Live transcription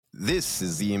This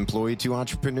is the Employee to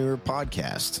Entrepreneur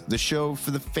podcast, the show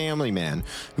for the family man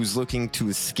who's looking to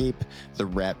escape the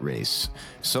rat race.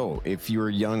 So if you're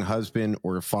a young husband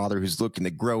or a father who's looking to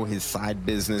grow his side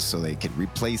business so they can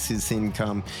replace his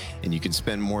income and you can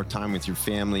spend more time with your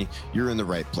family, you're in the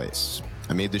right place.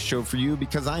 I made this show for you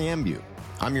because I am you.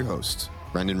 I'm your host,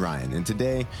 Brendan Ryan, and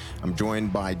today I'm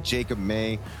joined by Jacob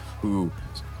May, who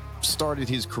started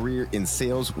his career in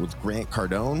sales with Grant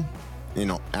Cardone.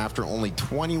 After only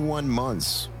 21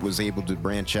 months, was able to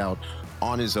branch out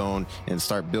on his own and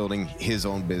start building his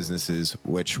own businesses,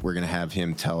 which we're going to have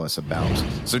him tell us about.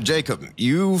 So, Jacob,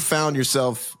 you found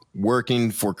yourself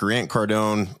working for Grant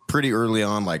Cardone pretty early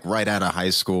on, like right out of high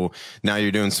school. Now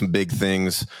you're doing some big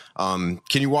things. Can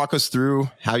you walk us through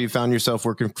how you found yourself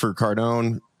working for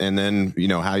Cardone and then,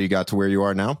 how you got to where you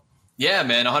are now? Yeah,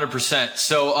 man, 100%.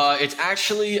 So it's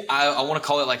actually, I want to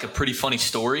call it like a pretty funny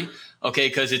story. Okay,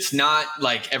 because it's not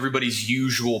like everybody's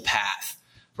usual path,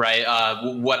 right?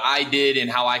 What I did and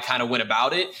how I kind of went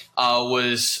about it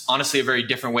was honestly a very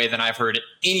different way than I've heard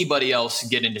anybody else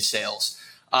get into sales.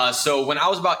 So when I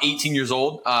was about 18 years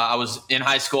old, I was in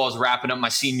high school. I was wrapping up my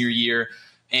senior year.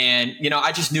 And,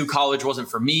 I just knew college wasn't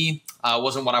for me,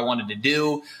 wasn't what I wanted to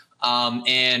do.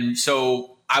 And so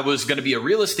I was going to be a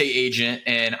real estate agent,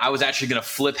 and I was actually going to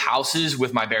flip houses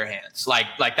with my bare hands. Like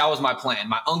that was my plan.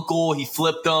 My uncle, he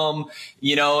flipped them,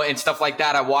 and stuff like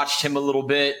that. I watched him a little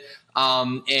bit.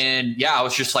 And yeah, I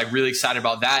was just like really excited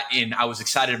about that. And I was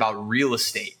excited about real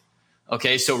estate.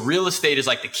 Okay. So real estate is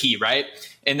like the key, right?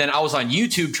 And then I was on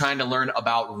YouTube trying to learn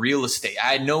about real estate. I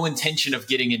had no intention of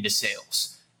getting into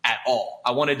sales at all.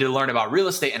 I wanted to learn about real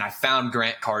estate, and I found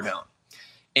Grant Cardone.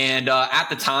 And at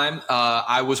the time,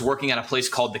 I was working at a place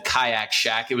called the Kayak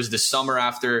Shack. It was the summer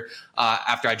after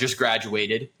I just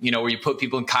graduated, where you put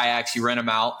people in kayaks, you rent them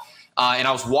out. And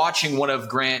I was watching one of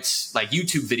Grant's like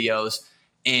YouTube videos,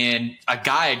 and a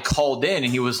guy had called in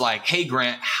and he was like, "Hey,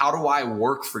 Grant, how do I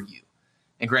work for you?"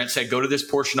 And Grant said, "Go to this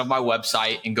portion of my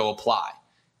website and go apply."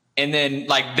 And then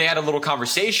like they had a little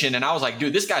conversation, and I was like,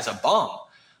 "Dude, this guy's a bum."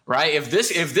 Right. If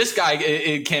this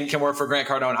guy can work for Grant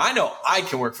Cardone, I know I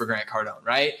can work for Grant Cardone.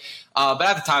 Right. But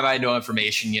at the time I had no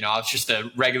information. I was just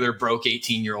a regular broke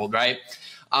 18-year-old. Right.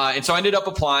 And so I ended up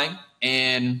applying,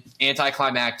 and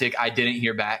anticlimactic, I didn't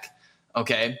hear back.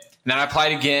 OK. And then I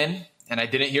applied again, and I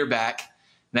didn't hear back.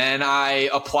 Then I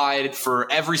applied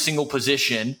for every single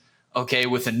position. OK.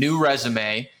 With a new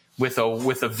resume, with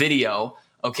a video.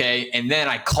 OK. And then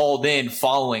I called in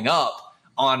following up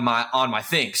on my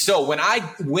thing. So when I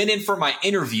went in for my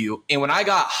interview and when I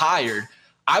got hired,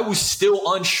 I was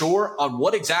still unsure on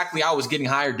what exactly I was getting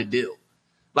hired to do.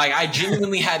 Like I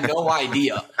genuinely had no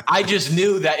idea. I just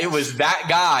knew that it was that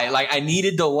guy. Like I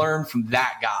needed to learn from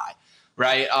that guy.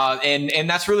 Right. And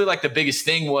that's really like the biggest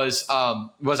thing was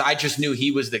I just knew he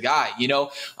was the guy,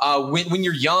 when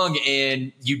you're young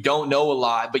and you don't know a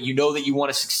lot, but you know that you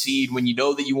want to succeed, when you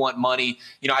know that you want money,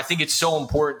 I think it's so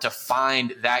important to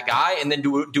find that guy and then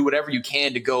do whatever you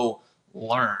can to go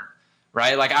learn.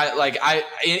 Right.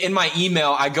 In my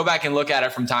email, I go back and look at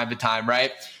it from time to time.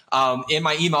 Right. In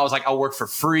my email, I was like, I'll work for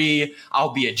free.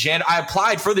 I'll be a janitor. I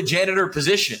applied for the janitor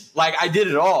position. Like I did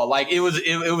it all. Like it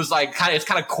was like it's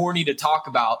kind of corny to talk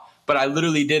about, but I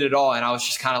literally did it all. And I was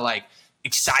just kind of like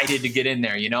excited to get in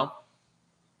there,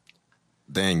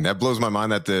 Dang, that blows my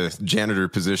mind that the janitor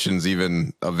position's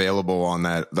even available on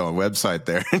the website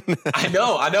there. I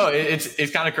know.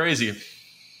 It's kind of crazy.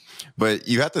 But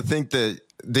you have to think that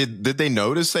did they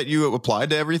notice that you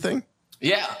applied to everything?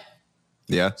 Yeah.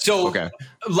 Yeah. So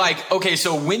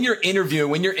so when you're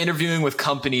interviewing with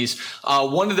companies,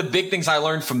 one of the big things I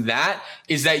learned from that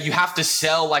is that you have to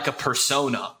sell like a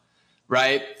persona,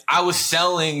 right? I was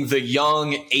selling the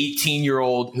young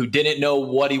 18-year-old who didn't know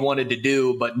what he wanted to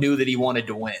do, but knew that he wanted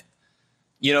to win.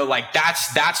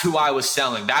 That's who I was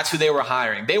selling. That's who they were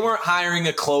hiring. They weren't hiring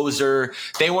a closer.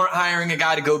 They weren't hiring a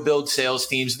guy to go build sales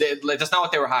teams. That's not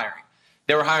what they were hiring.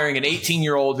 They were hiring an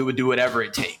 18-year-old who would do whatever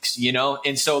it takes,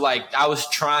 And so like I was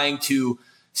trying to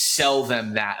sell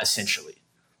them that essentially.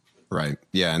 Right.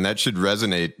 Yeah. And that should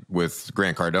resonate with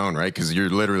Grant Cardone, right? Because you're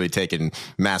literally taking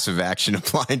massive action,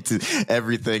 applying to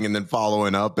everything and then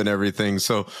following up and everything.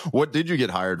 So what did you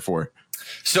get hired for?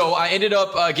 So I ended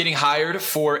up getting hired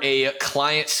for a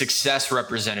client success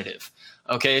representative.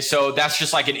 Okay. So that's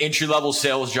just like an entry-level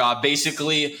sales job,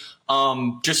 basically,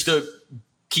 just to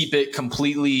keep it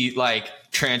completely like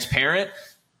transparent.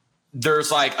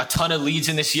 There's like a ton of leads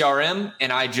in the CRM,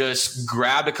 and I just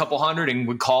grabbed a couple hundred and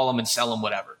would call them and sell them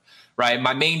whatever. Right.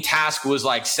 My main task was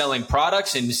like selling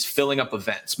products and just filling up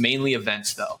events, mainly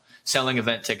events though, selling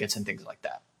event tickets and things like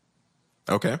that.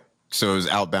 Okay. So it was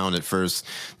outbound at first.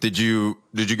 Did you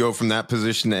go from that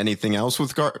position to anything else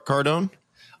with Cardone?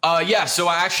 Yeah. So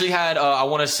I actually had, I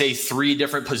want to say 3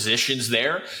 different positions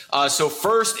there. So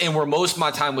first, and where most of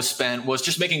my time was spent, was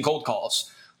just making cold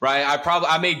calls, right?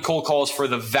 I made cold calls for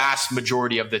the vast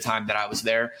majority of the time that I was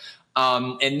there.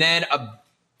 And then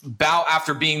about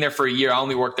after being there for a year, I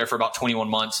only worked there for about 21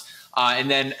 months. And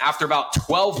then after about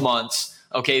 12 months,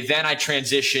 okay, then I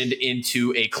transitioned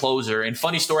into a closer. And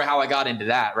funny story how I got into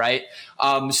that, right?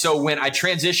 So when I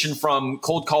transitioned from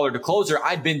cold caller to closer,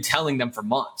 I'd been telling them for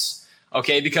months.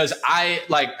 Okay, because I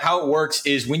like how it works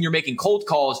is when you're making cold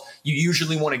calls, you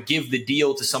usually want to give the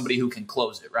deal to somebody who can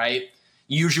close it, right?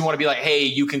 You usually want to be like, hey,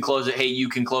 you can close it. Hey, you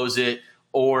can close it,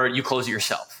 or you close it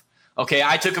yourself. Okay,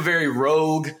 I took a very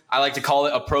rogue, I like to call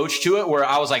it, approach to it where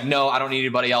I was like, no, I don't need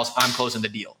anybody else. I'm closing the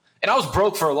deal. And I was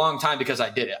broke for a long time because I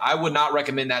did it. I would not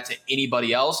recommend that to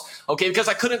anybody else, okay, because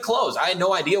I couldn't close. I had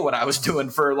no idea what I was doing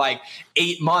for like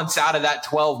 8 months out of that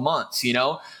 12 months, you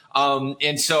know?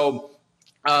 And so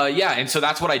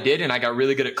that's what I did. And I got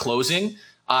really good at closing. And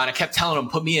I kept telling them,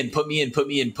 put me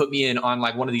in on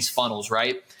like one of these funnels,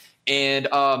 right? And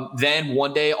then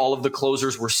one day all of the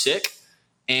closers were sick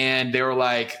and they were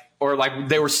like, or like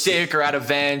they were sick or at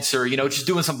events or, you know, just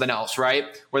doing something else, right?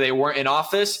 Where they weren't in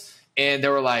office. And they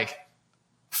were like,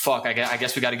 fuck, I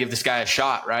guess we got to give this guy a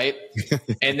shot, right?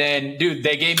 And then, dude,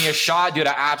 they gave me a shot. Dude,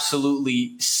 I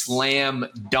absolutely slam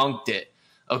dunked it.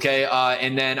 Okay.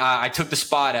 And then I took the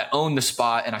spot, I owned the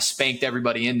spot, and I spanked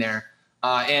everybody in there.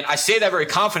 And I say that very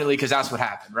confidently because that's what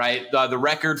happened, right? The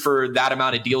record for that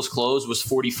amount of deals closed was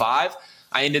 45.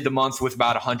 I ended the month with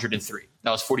about 103.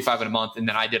 That was 45 in a month. And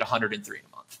then I did 103 in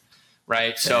a month.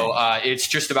 Right. So it's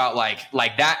just about like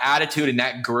that attitude and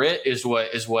that grit is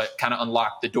what kind of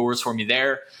unlocked the doors for me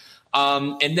there.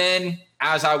 And then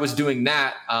as I was doing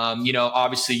that, you know,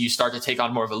 obviously you start to take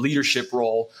on more of a leadership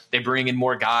role. They bring in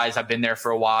more guys. I've been there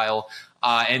for a while.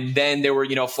 And then they were,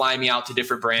 you know, flying me out to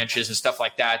different branches and stuff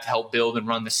like that to help build and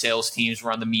run the sales teams,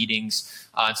 run the meetings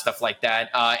and stuff like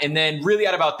that. And then really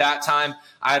at about that time,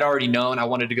 I had already known I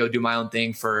wanted to go do my own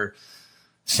thing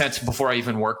since before I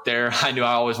even worked there. I knew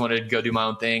I always wanted to go do my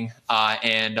own thing.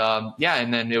 And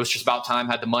then it was just about time,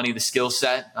 had the money, the skill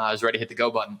set. I was ready to hit the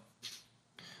go button.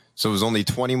 So it was only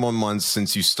 21 months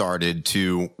since you started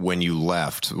to when you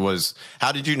left.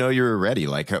 How did you know you were ready?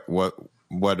 Like at what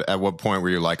point were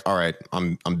you like, all right,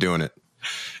 I'm doing it?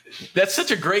 That's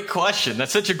such a great question.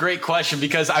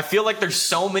 Because I feel like there's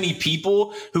so many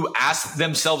people who ask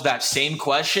themselves that same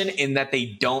question in that they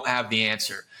don't have the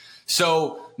answer.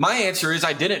 So my answer is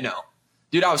I didn't know.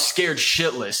 Dude, I was scared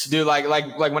shitless. Dude, like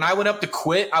when I went up to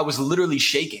quit, I was literally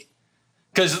shaking.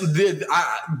 Because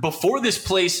before this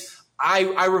place,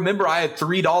 I remember I had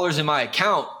 $3 in my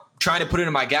account trying to put it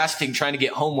in my gas tank, trying to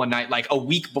get home one night, like a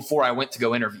week before I went to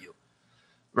go interview.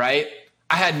 Right?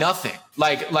 I had nothing.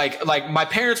 Like my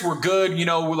parents were good, you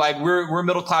know, like we're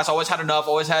middle class, always had enough,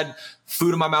 always had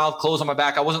food in my mouth, clothes on my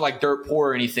back. I wasn't like dirt poor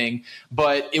or anything,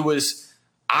 but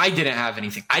I didn't have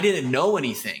anything. I didn't know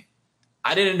anything.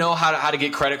 I didn't know how to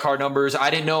get credit card numbers. I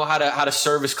didn't know how to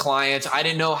service clients. I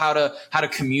didn't know how to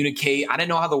communicate. I didn't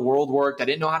know how the world worked. I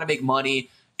didn't know how to make money.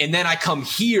 And then I come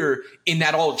here and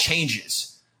that all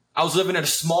changes. I was living in a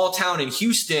small town in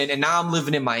Houston and now I'm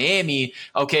living in Miami.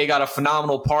 Okay, got a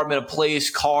phenomenal apartment, a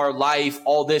place, car, life,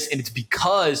 all this. And it's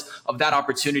because of that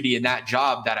opportunity and that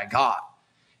job that I got.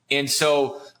 And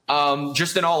so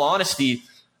just in all honesty,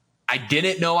 I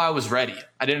didn't know I was ready.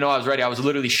 I was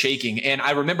literally shaking. And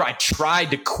I remember I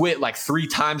tried to quit like 3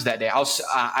 times that day.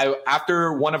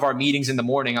 After one of our meetings in the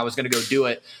morning, I was going to go do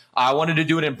it. I wanted to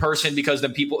do it in person because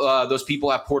those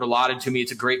people have poured a lot into me.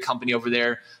 It's a great company over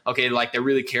there. Okay. Like they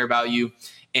really care about you.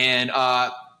 And,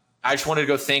 I just wanted to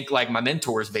go thank like my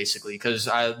mentors basically, because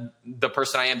the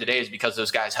person I am today is because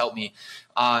those guys helped me.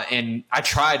 And I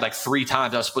tried like 3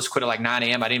 times. I was supposed to quit at like 9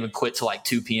 a.m. I didn't even quit till like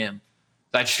 2 p.m.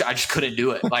 I just couldn't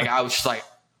do it. Like I was just like,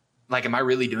 am I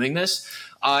really doing this?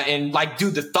 And like,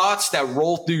 dude, the thoughts that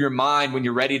roll through your mind when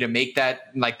you're ready to make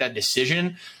that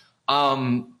decision.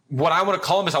 What I want to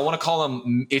call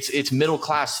them is it's middle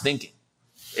class thinking.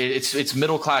 It's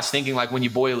middle class thinking. Like when you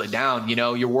boil it down, you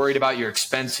know, you're worried about your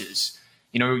expenses.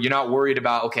 You know, you're not worried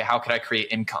about, okay, how could I create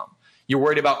income? You're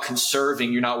worried about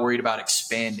conserving. You're not worried about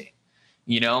expanding,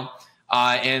 you know?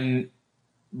 And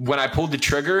when I pulled the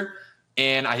trigger,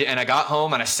 and I got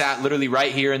home and I sat literally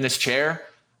right here in this chair,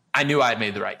 I knew I had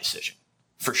made the right decision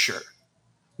for sure.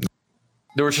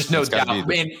 There was just no doubt.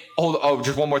 And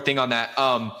just one more thing on that.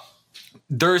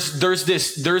 There's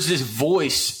this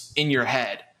voice in your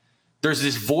head. There's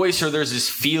this voice or there's this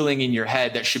feeling in your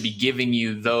head that should be giving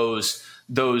you those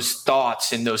those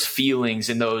thoughts and those feelings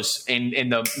and those and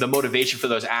the motivation for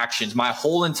those actions. My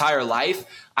whole entire life,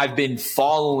 I've been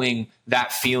following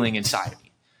that feeling inside of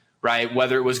me, right?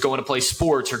 Whether it was going to play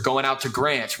sports or going out to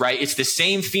grants, right? It's the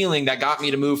same feeling that got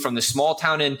me to move from the small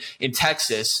town in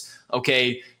Texas,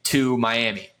 okay, to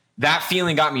Miami. That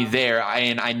feeling got me there.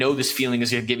 And I know this feeling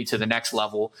is going to get me to the next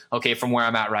level, okay, from where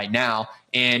I'm at right now.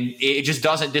 And it just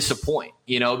doesn't disappoint,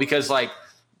 because like,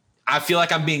 I feel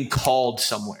like I'm being called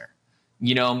somewhere.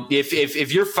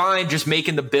 If you're fine just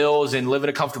making the bills and living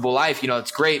a comfortable life,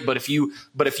 it's great. But if you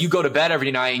go to bed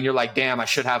every night and you're like, damn, I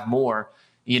should have more,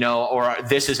 or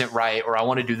this isn't right, or I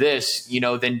want to do this, then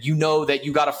that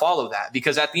you got to follow that,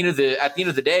 because at the end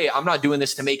of the day, I'm not doing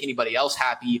this to make anybody else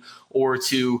happy or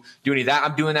to do any of that.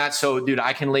 I'm doing that so, dude,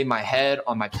 I can lay my head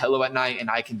on my pillow at night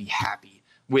and I can be happy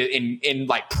in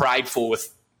like prideful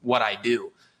with what I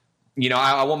do.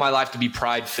 I want my life to be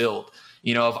pride filled.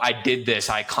 If I did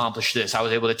this, I accomplished this, I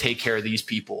was able to take care of these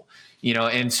people,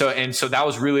 and so that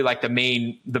was really like the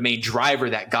main driver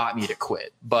that got me to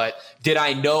quit. But did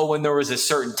I know when there was a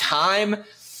certain time?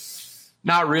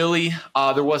 Not really.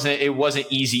 It wasn't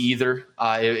easy either.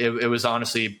 It was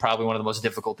honestly probably one of the most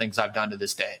difficult things I've done to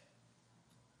this day.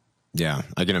 Yeah,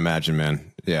 I can imagine,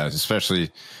 man. Yeah, especially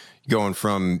going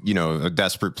from, a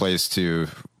desperate place to,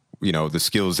 the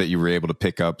skills that you were able to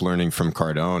pick up learning from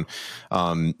Cardone.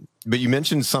 But you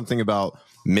mentioned something about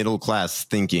middle-class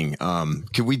thinking.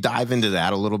 Could we dive into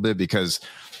that a little bit? Because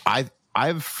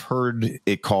I've heard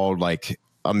it called like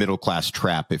a middle-class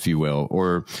trap, if you will,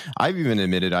 or I've even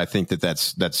admitted, I think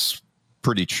that's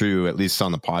pretty true, at least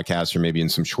on the podcast or maybe in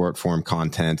some short form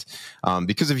content.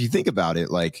 Because if you think about it,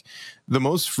 like the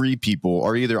most free people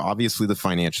are either obviously the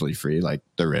financially free, like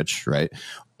the rich, right?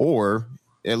 Or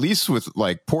at least with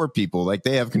like poor people, like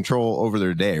they have control over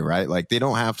their day, right? Like they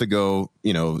don't have to go,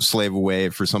 slave away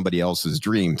for somebody else's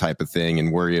dream type of thing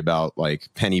and worry about like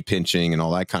penny pinching and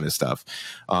all that kind of stuff.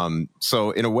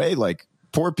 So in a way, like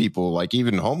poor people, like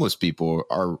even homeless people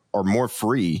are more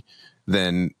free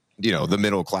than, the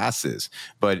middle classes.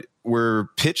 But we're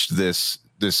pitched this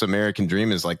American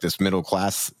dream as like this middle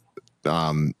class,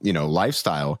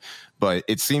 lifestyle. But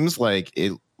it seems like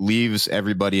it leaves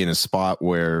everybody in a spot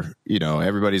where,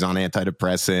 everybody's on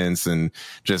antidepressants and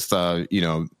just,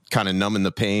 kind of numbing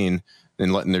the pain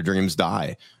and letting their dreams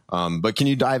die. But can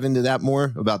you dive into that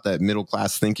more about that middle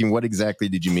class thinking? What exactly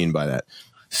did you mean by that?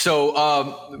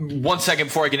 So 1 second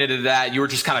before I get into that, you were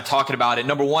just kind of talking about it.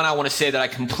 Number one, I want to say that I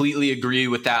completely agree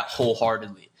with that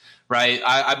wholeheartedly. Right.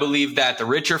 I believe that the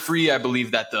rich are free. I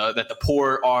believe that the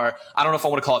poor are, I don't know if I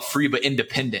want to call it free, but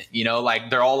independent, like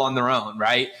they're all on their own.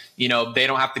 Right. They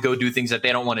don't have to go do things that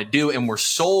they don't want to do. And we're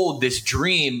sold this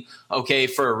dream, okay,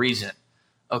 for a reason.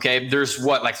 Okay. There's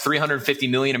like 350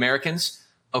 million Americans.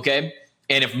 Okay.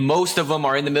 And if most of them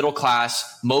are in the middle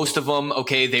class, most of them,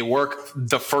 okay, they work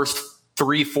the first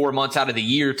 3-4 months out of the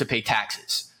year to pay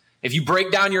taxes. If you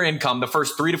break down your income, the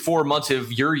first 3 to 4 months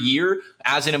of your year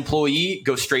as an employee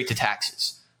go straight to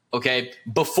taxes. Okay.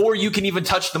 Before you can even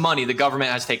touch the money, the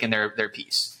government has taken their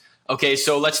piece. Okay.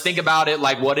 So let's think about it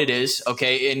like what it is.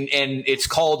 Okay. And it's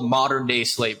called modern day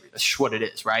slavery. That's what it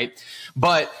is. Right.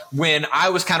 But when I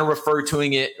was kind of referring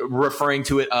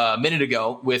to it a minute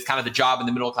ago with kind of the job in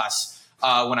the middle class,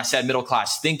 when I said middle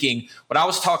class thinking, what I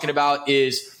was talking about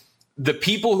is the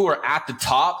people who are at the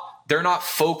top. They're not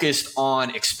focused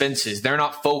on expenses. They're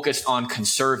not focused on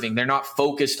conserving. They're not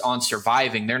focused on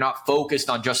surviving. They're not focused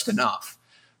on just enough,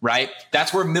 right?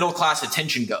 That's where middle class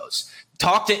attention goes.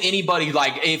 Talk to anybody.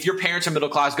 Like if your parents are middle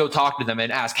class, go talk to them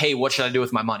and ask, hey, what should I do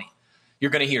with my money?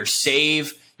 You're going to hear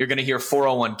save. You're going to hear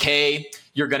 401k.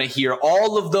 You're going to hear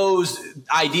all of those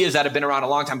ideas that have been around a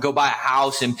long time. Go buy a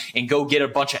house and go get a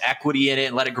bunch of equity in it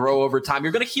and let it grow over time.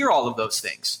 You're going to hear all of those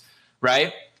things,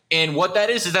 right? And what that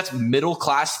is that's middle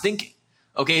class thinking.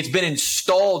 Okay. It's been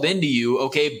installed into you,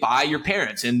 okay, by your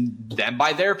parents and then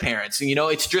by their parents. And,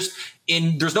 it's just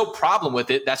there's no problem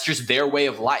with it. That's just their way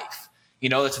of life.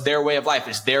 That's their way of life.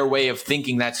 It's their way of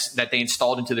thinking that they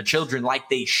installed into their children like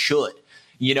they should,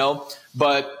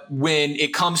 But when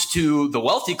it comes to the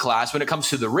wealthy class, when it comes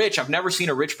to the rich, I've never seen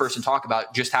a rich person talk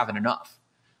about just having enough.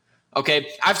 Okay.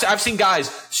 I've seen guys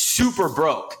super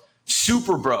broke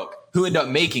who end up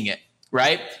making it.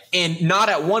 Right. And not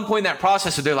at one point in that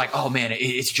process, so they're like, oh man,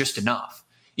 it's just enough.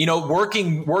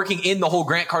 Working in the whole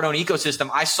Grant Cardone ecosystem,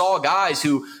 I saw guys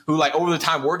who like over the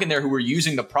time working there who were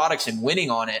using the products and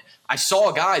winning on it. I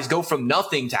saw guys go from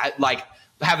nothing to like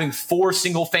having 4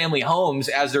 single family homes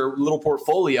as their little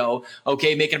portfolio.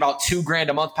 Okay. Making about $2,000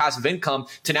 a month passive income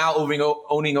to now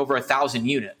owning over 1,000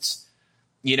 units,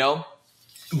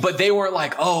 But they weren't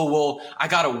like, oh, well, I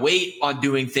got to wait on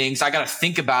doing things. I got to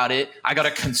think about it. I got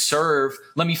to conserve.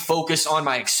 Let me focus on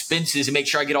my expenses and make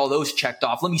sure I get all those checked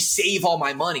off. Let me save all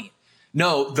my money.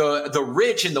 No, the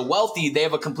rich and the wealthy, they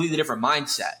have a completely different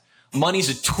mindset. Money's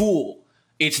a tool.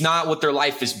 It's not what their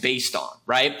life is based on,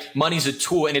 right? Money's a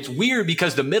tool. And it's weird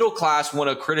because the middle class want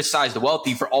to criticize the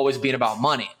wealthy for always being about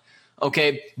money.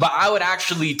 Okay. But I would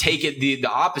actually take it the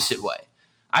opposite way.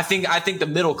 I think the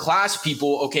middle class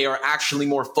people, okay, are actually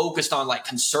more focused on like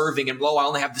conserving and, oh, I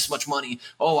only have this much money.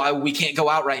 Oh, we can't go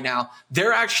out right now.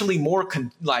 They're actually more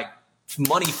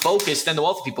money focused than the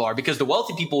wealthy people are, because the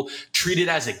wealthy people treat it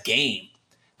as a game.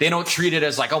 They don't treat it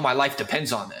as like, oh, my life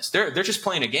depends on this. They're just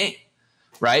playing a game,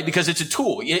 right? Because it's a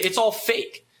tool. It's all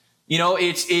fake. You know,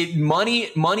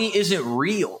 money isn't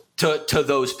real to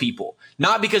those people,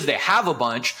 not because they have a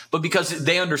bunch, but because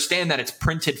they understand that it's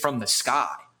printed from the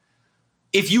sky.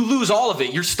 If you lose all of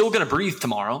it, you're still going to breathe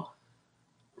tomorrow,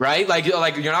 right? Like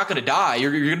you're not going to die. You're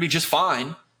going to be just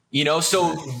fine, you know?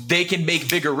 So they can make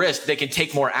bigger risks. They can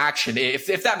take more action.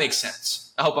 If that makes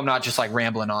sense. I hope I'm not just like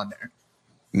rambling on there.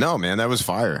 No, man, that was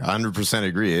fire. 100%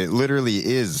 agree. It literally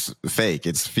is fake.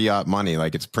 It's fiat money.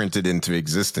 Like, it's printed into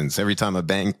existence. Every time a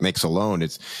bank makes a loan,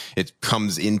 it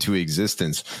comes into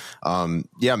existence.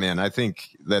 Yeah, man, I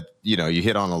think that, you know, you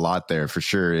hit on a lot there for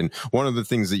sure. And one of the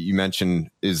things that you mentioned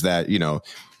is that, you know,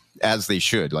 as they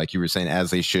should, like you were saying,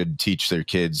 as they should teach their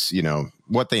kids, you know,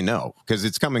 what they know, because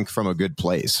it's coming from a good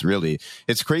place. Really,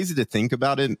 it's crazy to think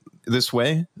about it this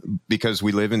way, because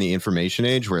we live in the information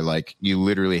age where like you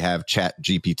literally have Chat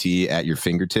GPT at your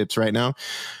fingertips right now.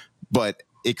 But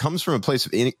it comes from a place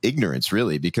of ignorance,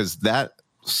 really, because that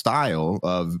style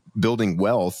of building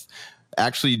wealth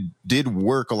actually did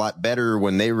work a lot better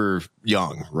when they were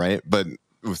young, right? But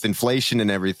with inflation and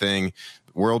everything,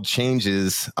 world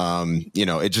changes, you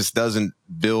know, it just doesn't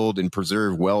build and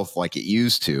preserve wealth like it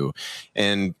used to.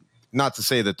 And not to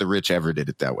say that the rich ever did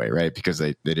it that way, right? Because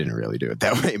they didn't really do it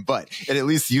that way, but it at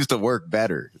least used to work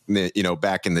better, you know,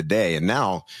 back in the day. And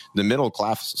now the middle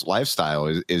class lifestyle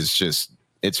is just,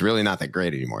 it's really not that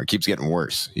great anymore. It keeps getting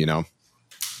worse, you know?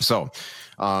 So,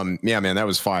 yeah, man, that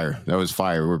was fire. That was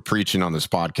fire. We're preaching on this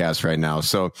podcast right now.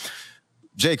 So,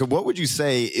 Jacob, what would you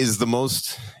say is the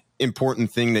most important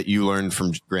thing that you learned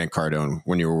from Grant Cardone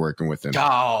when you were working with him?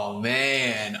 Oh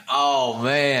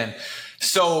man.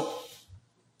 So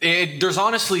there's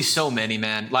honestly so many,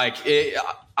 man. Like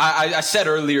I said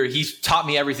earlier, he's taught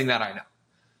me everything that I know,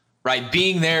 right?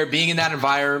 Being there, being in that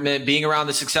environment, being around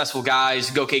the successful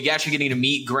guys, okay, actually getting to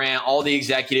meet Grant, all the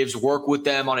executives, work with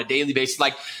them on a daily basis.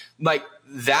 Like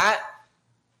that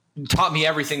taught me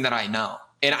everything that I know.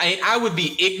 And I would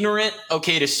be ignorant,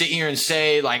 okay, to sit here and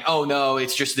say like, oh no,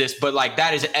 it's just this, but like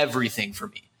that is everything for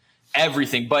me,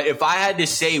 everything. But if I had to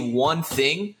say one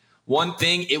thing,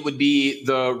 it would be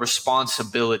the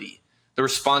responsibility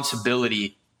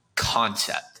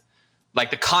concept,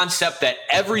 like the concept that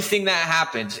everything that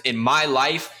happens in my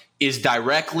life is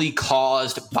directly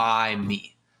caused by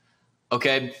me.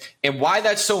 Okay. And why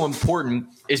that's so important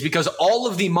is because all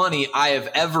of the money I have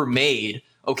ever made,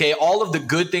 okay, all of the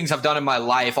good things I've done in my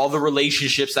life, all the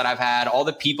relationships that I've had, all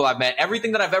the people I've met,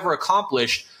 everything that I've ever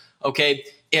accomplished, okay,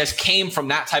 has came from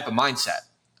that type of mindset.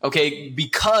 Okay,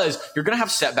 because you're going to have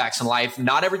setbacks in life.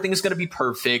 Not everything is going to be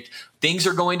perfect. Things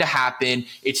are going to happen.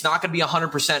 It's not going to be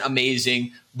 100%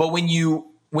 amazing. But when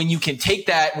you can take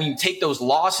that, when you take those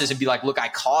losses and be like, look, I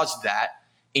caused that,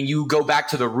 and you go back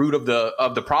to the root of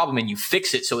the problem and you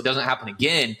fix it so it doesn't happen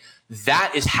again,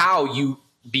 that is how you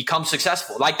become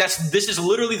successful. Like this is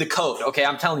literally the code. Okay,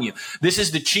 I'm telling you, this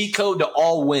is the cheat code to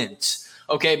all wins.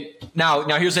 Okay, now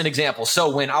here's an example.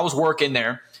 So when I was working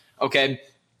there, okay,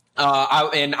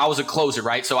 I was a closer,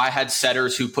 right? So I had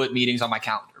setters who put meetings on my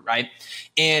calendar, right?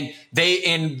 And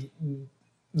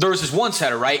there was this one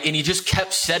setter, right? And he just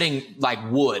kept setting like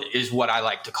wood is what I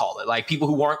like to call it. Like people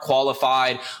who weren't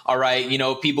qualified, all right? You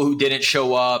know, people who didn't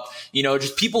show up, you know,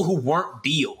 just people who weren't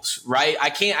deals, right?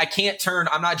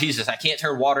 I'm not Jesus. I can't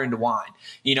turn water into wine.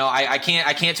 You know, I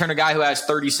can't turn a guy who has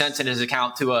 30 cents in his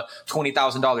account to a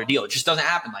 $20,000 deal. It just doesn't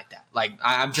happen like that. Like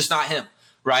I'm just not him.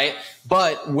 Right.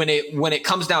 But when it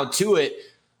comes down to it,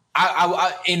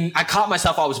 I caught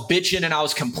myself, I was bitching and I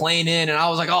was complaining and I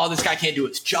was like, oh, this guy can't do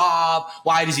his job.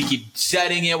 Why does he keep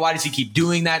setting it? Why does he keep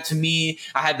doing that to me?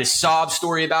 I had this sob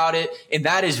story about it. And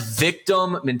that is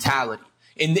victim mentality.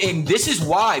 And this is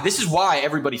why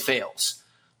everybody fails.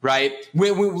 Right.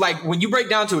 When you break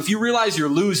down to, if you realize you're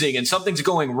losing and something's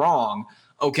going wrong,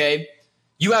 okay,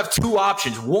 you have two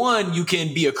options. One, you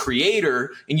can be a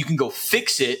creator and you can go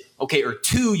fix it. Okay. Or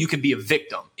two, you can be a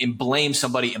victim and blame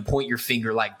somebody and point your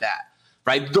finger like that.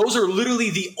 Right. Those are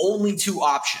literally the only two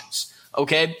options.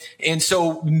 Okay. And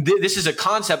so this is a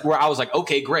concept where I was like,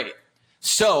 okay, great.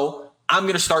 So I'm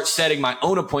going to start setting my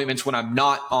own appointments when I'm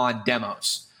not on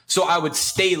demos. So I would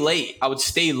stay late.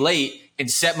 And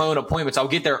set my own appointments. I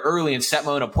would get there early and set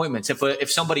my own appointments.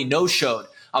 If somebody no-showed,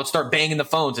 I would start banging the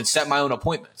phones and set my own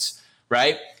appointments.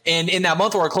 Right. And in that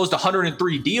month where I closed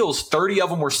 103 deals, 30 of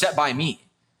them were set by me.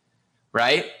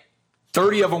 Right.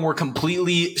 30 of them were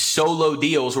completely solo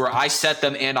deals where I set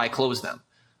them and I closed them.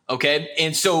 Okay.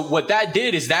 And so what that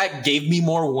did is that gave me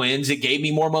more wins. It gave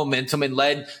me more momentum and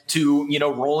led to,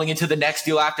 rolling into the next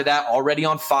deal after that already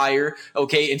on fire.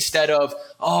 Okay. Instead of,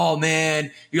 oh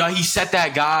man, he set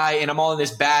that guy and I'm all in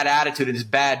this bad attitude and this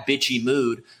bad bitchy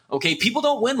mood. Okay. People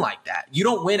don't win like that. You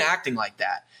don't win acting like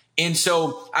that. And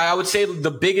so I would say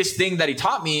the biggest thing that he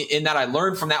taught me and that I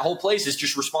learned from that whole place is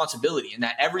just responsibility, and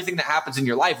that everything that happens in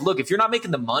your life, look, if you're not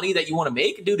making the money that you want to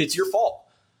make, dude, it's your fault.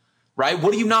 Right?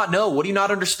 What do you not know? What do you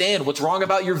not understand? What's wrong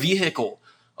about your vehicle?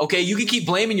 Okay, you can keep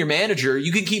blaming your manager.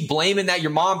 You can keep blaming that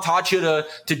your mom taught you to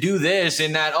do this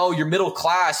and that, oh, you're middle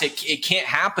class. It can't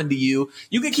happen to you.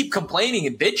 You can keep complaining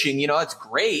and bitching. That's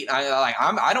great.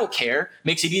 I don't care.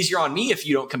 Makes it easier on me if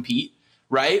you don't compete,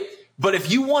 right? But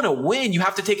if you want to win, you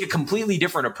have to take a completely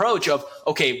different approach of,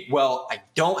 okay, well, I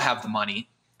don't have the money.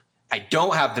 I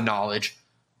don't have the knowledge.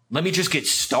 Let me just get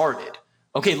started.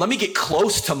 Okay, let me get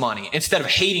close to money instead of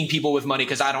hating people with money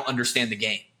because I don't understand the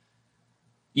game.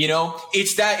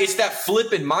 It's that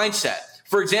flippant mindset.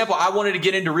 For example, I wanted to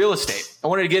get into real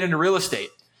estate.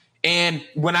 And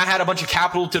when I had a bunch of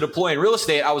capital to deploy in real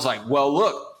estate, I was like, well,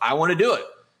 look, I want to do it,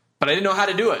 but I didn't know how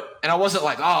to do it. And I wasn't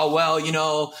like, oh, well,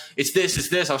 it's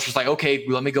this. I was just like, okay,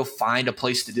 let me go find a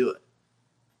place to do it.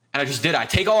 And I just did it. I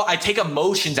take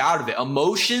emotions out of it.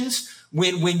 Emotions,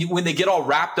 when they get all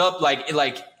wrapped up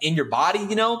like in your body,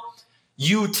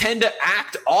 you tend to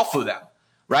act off of them,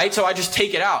 right? So I just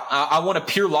take it out. I want a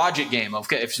pure logic game.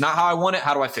 Okay, if it's not how I want it,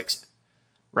 how do I fix it?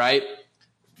 Right?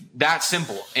 That's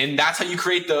simple. And that's how you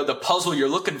create the puzzle you're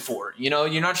looking for.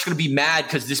 You're not just going to be mad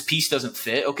because this piece doesn't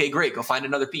fit. Okay, great. Go find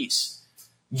another piece.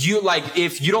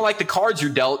 If you don't like the cards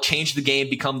you're dealt, change the game,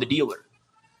 become the dealer.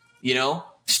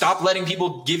 Stop letting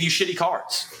people give you shitty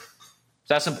cards. It's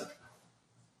that simple.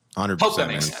 100%. Hope that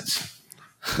makes sense.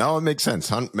 No, it makes sense.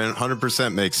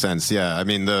 100% makes sense. Yeah. I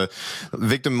mean, the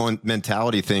victim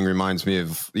mentality thing reminds me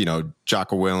of,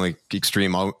 Jocko Willink,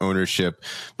 extreme ownership.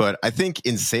 But I think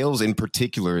in sales in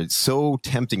particular, it's so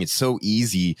tempting. It's so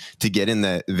easy to get in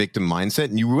that victim mindset.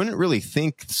 And you wouldn't really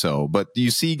think so. But you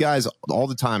see guys all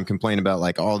the time complain about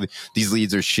like, these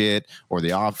leads are shit or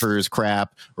the offer is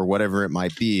crap or whatever it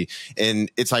might be.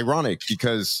 And it's ironic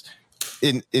because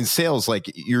in sales,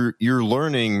 like you're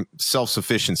learning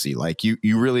self-sufficiency. Like you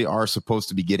really are supposed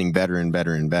to be getting better and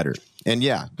better and better. And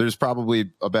yeah, there's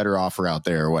probably a better offer out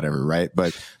there or whatever, right?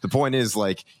 But the point is,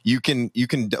 like, you can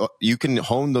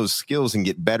hone those skills and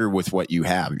get better with what you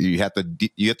have. You have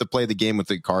to play the game with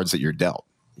the cards that you're dealt,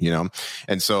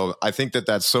 And so I think that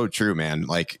that's so true, man.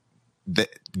 Like,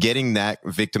 getting that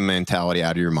victim mentality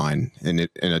out of your mind and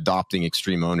adopting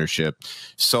extreme ownership,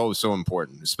 so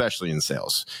important, especially in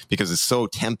sales, because it's so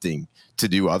tempting to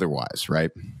do otherwise,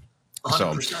 right?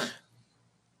 100%.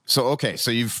 So okay,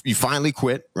 so you finally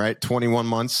quit, right? 21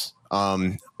 months.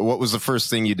 What was the first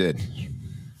thing you did?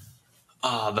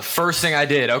 The first thing I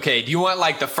did. Okay, do you want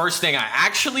like the first thing I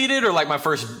actually did or like my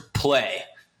first play?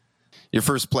 Your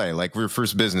first play, like your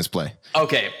first business play.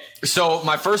 Okay. So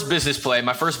my first business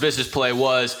play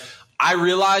was I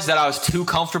realized that I was too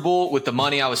comfortable with the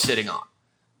money I was sitting on.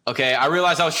 Okay. I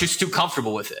realized I was just too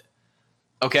comfortable with it.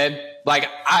 Okay. Like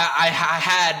I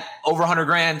had over 100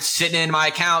 grand sitting in my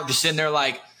account, just sitting there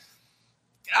like,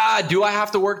 do I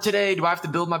have to work today? Do I have to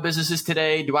build my businesses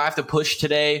today? Do I have to push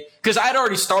today? Because I had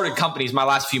already started companies my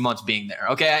last few months being there.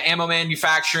 Okay. Ammo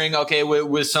manufacturing. Okay.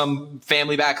 With some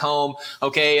family back home.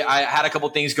 Okay. I had a couple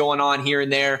things going on here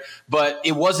and there, but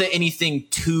it wasn't anything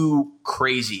too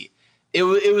crazy. It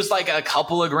was like a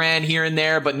couple of grand here and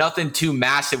there, but nothing too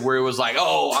massive where it was like,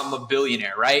 oh, I'm a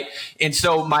billionaire. Right. And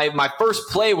so my first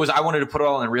play was I wanted to put it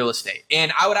all in real estate.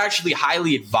 And I would actually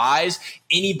highly advise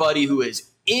anybody who is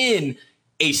in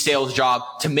a sales job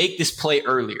to make this play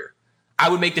earlier. I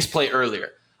would make this play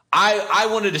earlier. I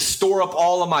wanted to store up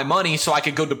all of my money so I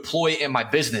could go deploy it in my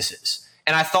businesses.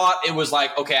 And I thought it was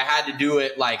like, okay, I had to do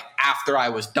it like after I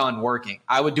was done working.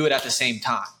 I would do it at the same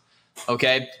time.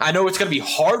 Okay. I know it's going to be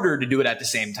harder to do it at the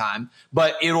same time,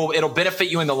 but it'll benefit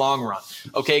you in the long run.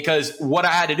 Okay. Because what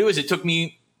I had to do is it took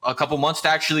me a couple months to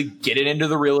actually get it into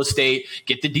the real estate,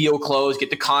 get the deal closed,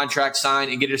 get the contract signed,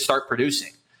 and get it to start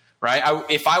producing. Right.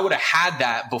 If I would have had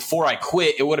that before I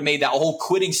quit, it would have made that whole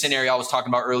quitting scenario I was talking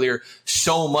about earlier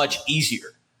so much easier.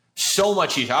 So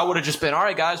much easier. I would have just been, all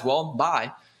right, guys, well,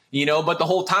 bye. But the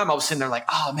whole time I was sitting there like,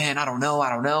 oh man, I don't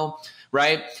know.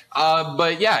 Right.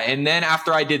 But yeah. And then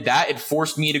after I did that, it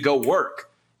forced me to go work.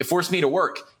 It forced me to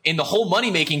work. And the whole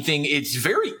money making thing, it's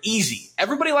very easy.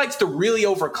 Everybody likes to really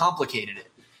overcomplicate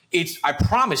it. I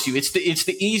promise you, it's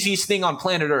the easiest thing on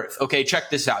planet Earth. Okay. Check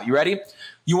this out. You ready?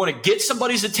 You want to get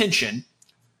somebody's attention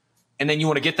and then you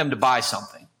want to get them to buy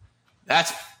something.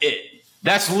 That's it.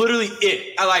 That's literally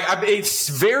it. It's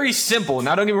very simple.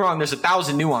 Now, don't get me wrong. There's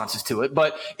 1,000 nuances to it,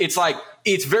 but it's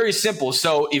very simple.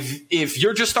 So if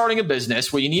you're just starting a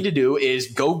business, what you need to do is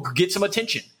go get some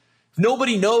attention. If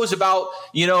nobody knows about,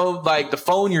 like the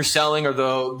phone you're selling or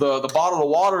the bottle of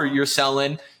water you're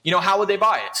selling, how would they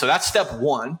buy it? So that's step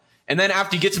one. And then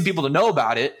after you get some people to know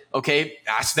about it, okay,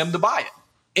 ask them to buy it.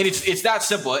 And it's that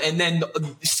simple. And then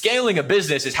scaling a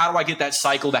business is, how do I get that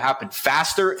cycle to happen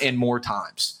faster and more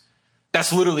times?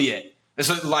 That's literally it. This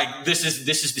is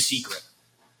the secret.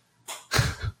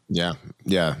 Yeah.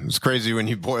 It's crazy when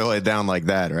you boil it down like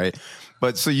that, right?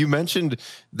 But so you mentioned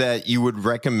that you would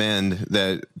recommend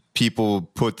that people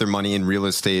put their money in real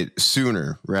estate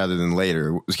sooner rather than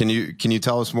later. Can you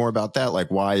tell us more about that?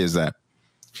 Like, why is that?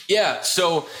 Yeah.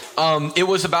 So it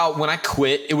was about when I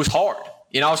quit, it was hard.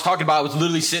 I was I was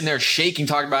literally sitting there shaking,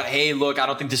 talking about, hey, look, I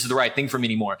don't think this is the right thing for me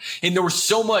anymore. And there was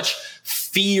so much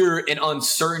fear and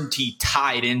uncertainty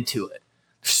tied into it.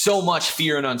 So much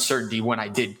fear and uncertainty when I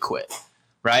did quit,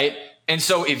 right? And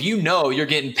so if you're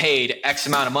getting paid X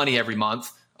amount of money every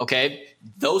month, okay,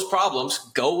 those problems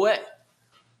go away.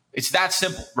 It's that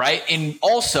simple, right? And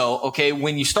also, okay,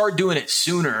 when you start doing it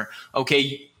sooner,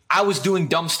 okay, I was doing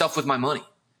dumb stuff with my money.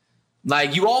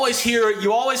 Like you always hear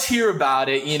about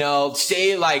it,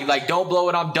 say like don't blow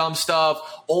it on dumb stuff,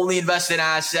 only invest in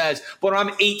assets. But when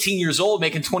I'm 18 years old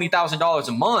making $20,000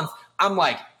 a month, I'm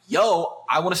like, yo,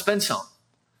 I want to spend some,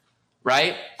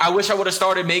 right? I wish I would have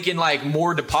started making like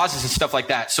more deposits and stuff like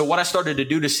that. So what I started to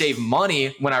do to save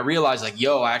money when I realized like,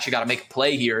 yo, I actually got to make a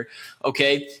play here,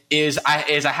 okay, is I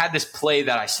had this play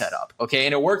that I set up, okay,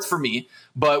 and it worked for me.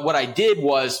 But what I did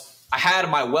was I had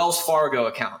my Wells Fargo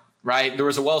account. Right. There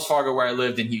was a Wells Fargo where I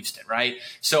lived in Houston. Right.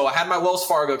 So I had my Wells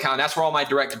Fargo account. That's where all my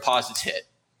direct deposits hit.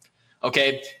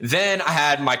 Okay. Then I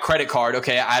had my credit card.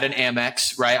 Okay. I had an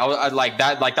Amex. Right. I like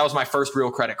that. Like that was my first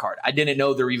real credit card. I didn't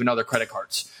know there were even other credit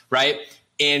cards. Right.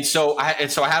 And so I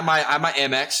had my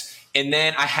Amex, and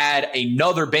then I had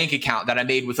another bank account that I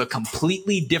made with a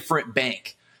completely different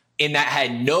bank, and that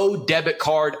had no debit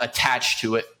card attached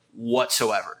to it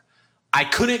whatsoever. I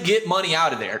couldn't get money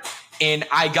out of there. And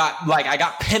I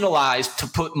got penalized to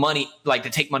put money, like to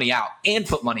take money out and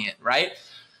put money in, right?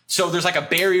 So there's like a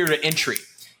barrier to entry.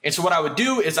 And so what I would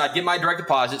do is I'd get my direct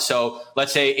deposit. So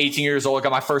let's say 18 years old, I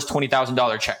got my first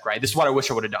 $20,000 check, right? This is what I wish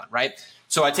I would have done, right?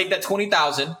 So I take that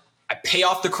 $20,000, I pay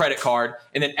off the credit card,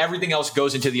 and then everything else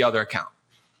goes into the other account.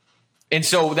 And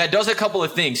so that does a couple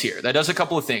of things here.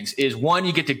 Is one,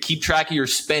 you get to keep track of your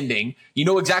spending. You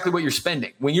know exactly what you're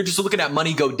spending. When you're just looking at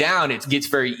money go down, it gets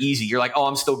very easy. You're like, oh,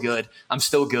 I'm still good.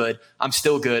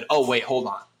 Oh, wait, hold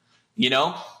on.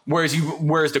 Whereas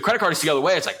the credit card is the other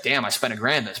way. It's like, damn, I spent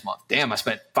 $1,000 this month. Damn, I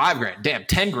spent $5,000. Damn,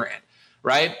 $10,000.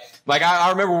 Right? Like I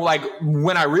remember like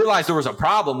when I realized there was a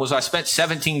problem was I spent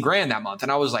 $17,000 that month.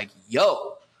 And I was like,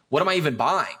 yo, what am I even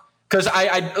buying? Cause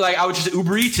I would just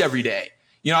Uber Eats every day.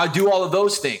 I do all of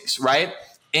those things, right?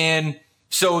 And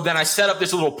so then I set up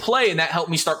this little play, and that helped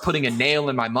me start putting a nail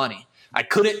in my money. I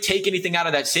couldn't take anything out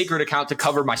of that sacred account to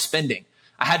cover my spending.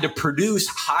 I had to produce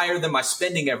higher than my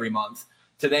spending every month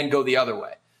to then go the other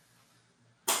way,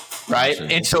 right?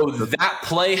 And so that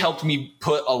play helped me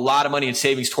put a lot of money in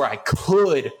savings to where I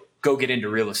could go get into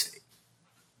real estate.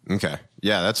 Okay.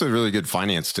 Yeah, that's a really good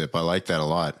finance tip. I like that a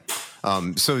lot.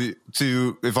 So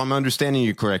if I'm understanding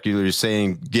you correctly, you're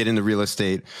saying get into real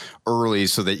estate early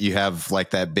so that you have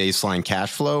like that baseline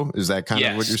cash flow. Is that kind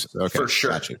of what you're saying? Okay, for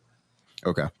sure. Gotcha.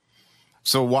 Okay.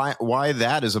 So why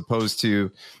that as opposed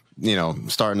to,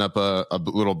 starting up a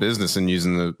little business and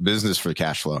using the business for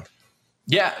cash flow?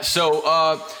 Yeah. So,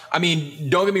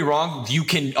 don't get me wrong. You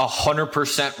can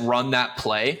 100% run that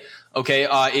play. Okay.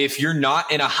 If you're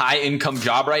not in a high income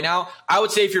job right now, I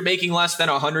would say if you're making less than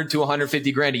 100 to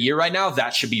 150 grand a year right now,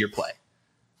 that should be your play.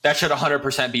 That should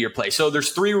 100% be your play. So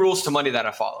there's 3 rules to money that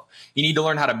I follow. You need to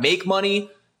learn how to make money,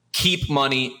 keep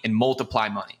money, and multiply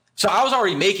money. So I was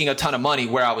already making a ton of money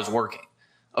where I was working.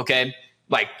 Okay.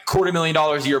 Like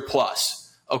 $250,000 a year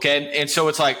plus. Okay. And so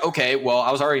it's like, okay, well,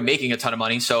 I was already making a ton of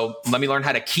money. So let me learn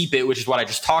how to keep it, which is what I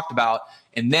just talked about,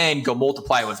 and then go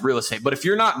multiply it with real estate. But if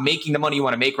you're not making the money you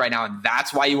want to make right now, and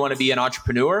that's why you want to be an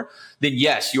entrepreneur, then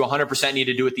yes, you 100% need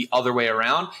to do it the other way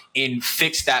around and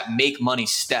fix that make money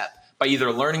step by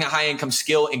either learning a high income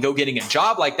skill and go getting a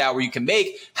job like that where you can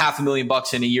make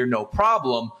 $500,000 in a year, no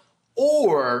problem,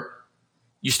 or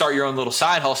you start your own little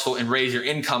side hustle and raise your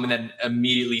income and then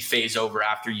immediately phase over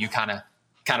after you kind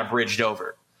of bridged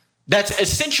over. That's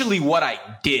essentially what I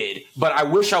did, but I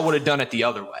wish I would have done it the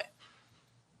other way.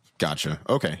 Gotcha.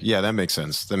 Okay. Yeah, that makes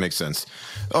sense.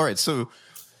 All right. So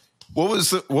what was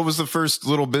the first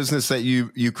little business that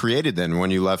you created then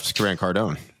when you left Grant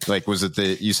Cardone? Like, was it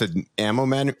you said ammo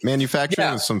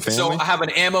manufacturing with some family? So I have an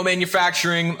ammo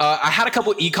manufacturing. I had a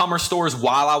couple e-commerce stores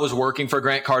while I was working for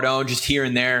Grant Cardone, just here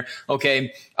and there.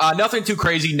 Okay. Nothing too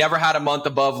crazy. Never had a month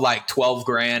above like 12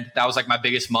 grand. That was like my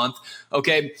biggest month.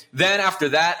 Okay. Then after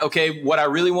that, okay, what I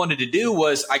really wanted to do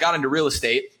was I got into real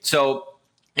estate. So,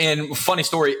 and funny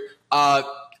story,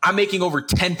 I'm making over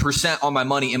 10% on my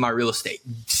money in my real estate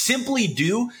simply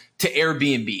due to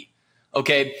Airbnb.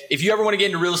 Okay. If you ever want to get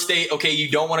into real estate, okay, you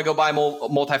don't want to go buy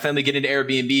multifamily, get into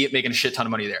Airbnb, making a shit ton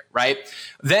of money there. Right.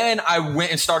 Then I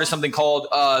went and started something called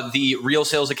the Real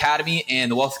Sales Academy and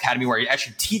the Wealth Academy, where I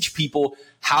actually teach people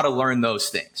how to learn those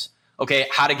things. Okay.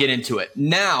 How to get into it.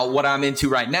 Now, what I'm into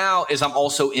right now is I'm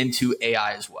also into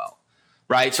AI as well.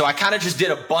 Right. So I kind of just did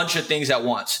a bunch of things at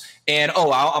once. And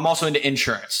I'm also into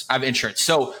insurance. I have insurance.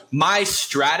 So my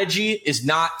strategy is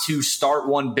not to start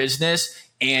one business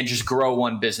and just grow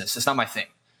one business. That's not my thing.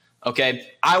 Okay.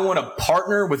 I want to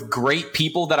partner with great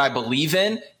people that I believe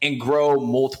in and grow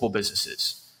multiple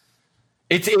businesses.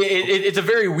 It's a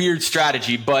very weird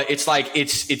strategy, but it's like,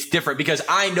 it's different because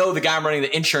I know the guy I'm running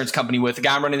the insurance company with, the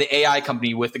guy I'm running the AI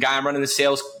company with, the guy I'm running the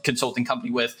sales consulting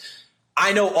company with.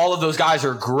 I know all of those guys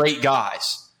are great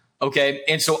guys. Okay.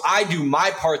 And so I do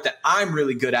my part that I'm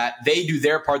really good at. They do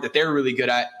their part that they're really good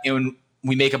at. And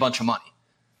we make a bunch of money.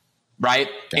 Right.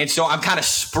 Okay. And so I'm kind of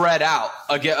spread out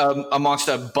amongst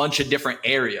a bunch of different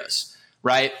areas.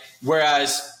 Right.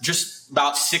 Whereas just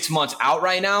about 6 months out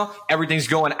right now, everything's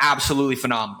going absolutely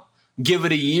phenomenal. Give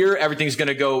it a year. Everything's going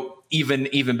to go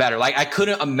even better. Like I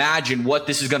couldn't imagine what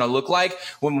this is going to look like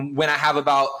when I have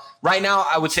about, right now,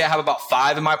 I would say I have about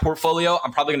 5 in my portfolio.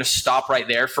 I'm probably going to stop right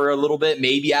there for a little bit,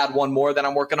 maybe add one more that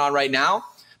I'm working on right now.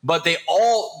 But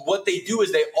what they do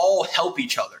is they all help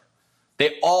each other.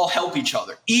 They all help each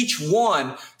other. Each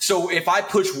one. So if I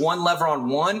push one lever on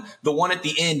one, the one at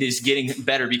the end is getting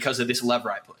better because of this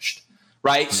lever I pushed.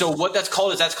 Right. So what that's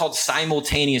called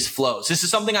simultaneous flows. This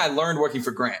is something I learned working for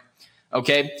Grant.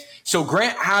 Okay. So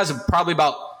Grant has probably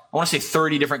about, I want to say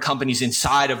 30 different companies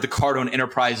inside of the Cardone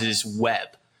Enterprises web.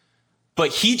 But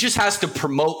he just has to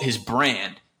promote his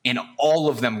brand and all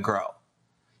of them grow.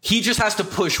 He just has to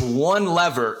push one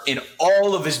lever and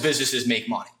all of his businesses make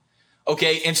money.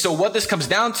 Okay. And so what this comes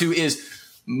down to is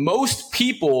most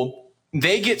people,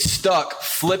 they get stuck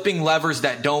flipping levers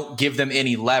that don't give them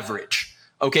any leverage.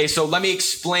 Okay. So let me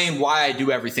explain why I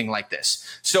do everything like this.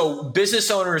 So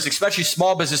business owners, especially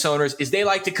small business owners, is they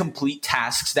like to complete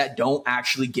tasks that don't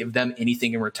actually give them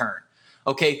anything in return.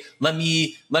 Okay, let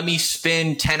me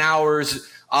spend 10 hours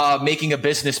making a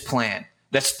business plan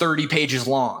that's 30 pages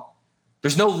long.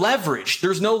 There's no leverage.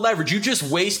 You just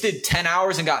wasted 10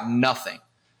 hours and got nothing,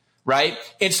 right?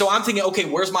 And so I'm thinking, okay,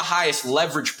 where's my highest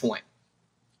leverage point?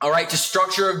 All right, to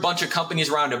structure a bunch of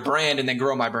companies around a brand and then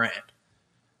grow my brand.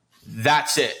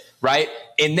 That's it, right?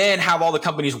 And then have all the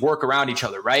companies work around each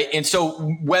other, right? And so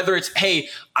whether it's, hey,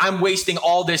 I'm wasting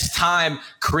all this time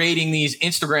creating these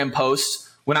Instagram posts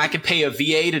when I could pay a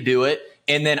VA to do it,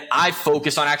 and then I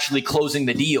focus on actually closing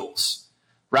the deals,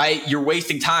 right? You're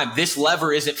wasting time. This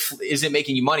lever isn't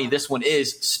making you money. This one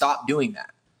is. Stop doing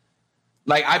that.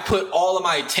 Like I put all of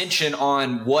my attention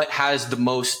on what has the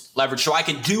most leverage so I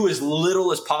can do as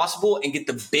little as possible and get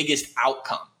the biggest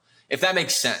outcome, if that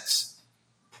makes sense.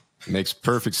 Makes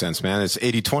perfect sense, man. It's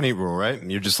 80-20 rule, right?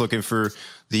 You're just looking for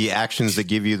the actions that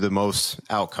give you the most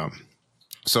outcome.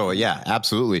 So yeah,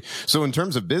 absolutely. So in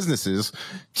terms of businesses,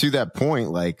 to that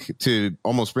point, like to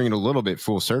almost bring it a little bit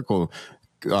full circle,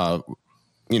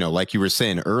 like you were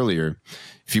saying earlier,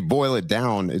 if you boil it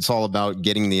down, it's all about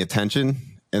getting the attention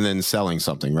and then selling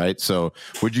something, right? So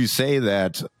would you say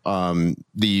that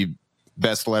the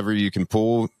best lever you can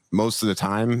pull most of the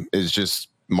time is just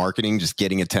marketing, just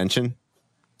getting attention?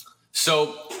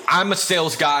 So I'm a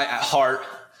sales guy at heart.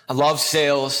 I love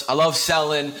sales. I love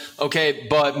selling. Okay.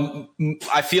 But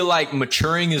I feel like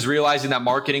maturing is realizing that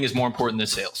marketing is more important than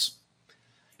sales.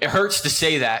 It hurts to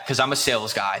say that because I'm a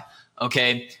sales guy.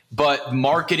 Okay. But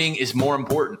marketing is more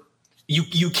important.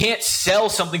 You can't sell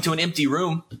something to an empty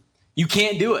room. You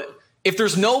can't do it. If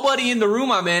there's nobody in the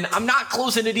room I'm in, I'm not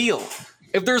closing a deal.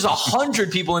 If there's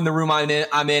 100 people in the room I'm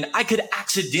in, I could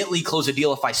accidentally close a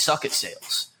deal if I suck at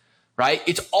sales, right?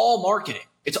 It's all marketing.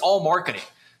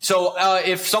 So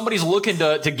if somebody's looking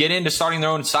to get into starting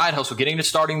their own side hustle, getting into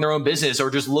starting their own business,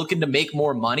 or just looking to make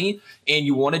more money, and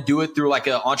you want to do it through like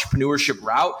an entrepreneurship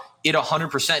route, it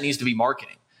 100% needs to be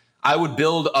marketing. I would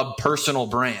build a personal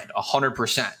brand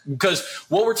 100%, because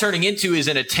what we're turning into is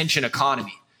an attention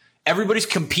economy. Everybody's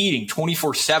competing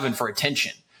 24/7 for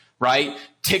attention, right?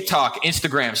 TikTok,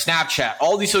 Instagram, Snapchat,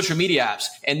 all these social media apps.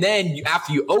 And then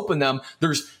after you open them,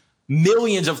 there's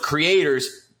millions of creators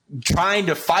trying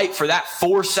to fight for that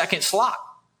 4-second slot,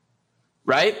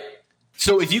 right?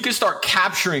 So if you can start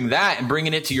capturing that and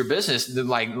bringing it to your business, then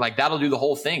like that'll do the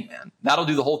whole thing, man. That'll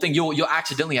do the whole thing. You'll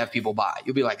accidentally have people buy.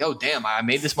 You'll be like, oh, damn, I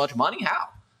made this much money? How?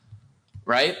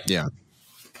 Right? Yeah.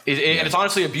 And it's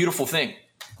honestly a beautiful thing.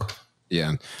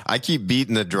 Yeah. I keep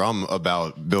beating the drum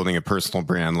about building a personal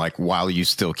brand, like while you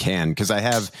still can, because I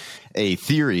have a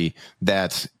theory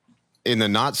that in the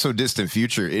not so distant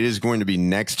future, it is going to be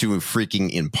next to freaking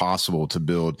impossible to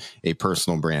build a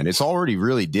personal brand. It's already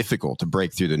really difficult to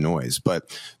break through the noise,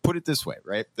 but put it this way,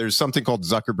 right? There's something called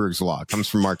Zuckerberg's Law. It comes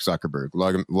from Mark Zuckerberg.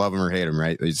 Love him or hate him,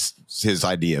 right? It's his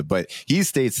idea, but he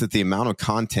states that the amount of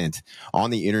content on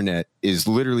the internet is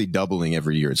literally doubling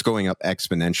every year. It's going up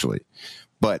exponentially,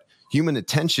 but human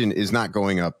attention is not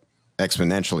going up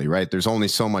exponentially, right? There's only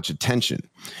so much attention.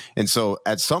 And so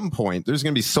at some point, there's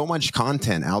going to be so much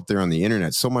content out there on the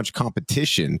internet, so much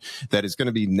competition that it's going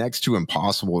to be next to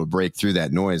impossible to break through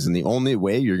that noise. And the only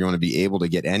way you're going to be able to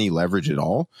get any leverage at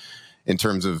all in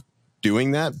terms of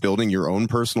doing that, building your own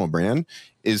personal brand,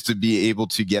 is to be able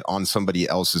to get on somebody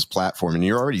else's platform. And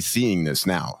you're already seeing this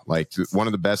now. Like one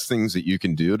of the best things that you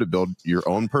can do to build your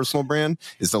own personal brand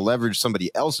is to leverage somebody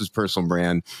else's personal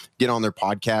brand, get on their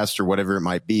podcast or whatever it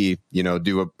might be, you know,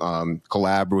 do a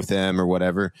collab with them or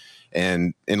whatever,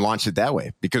 and launch it that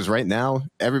way. Because right now,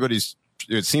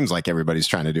 it seems like everybody's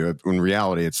trying to do it. In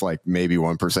reality, it's like maybe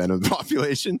 1% of the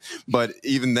population. But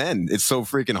even then, it's so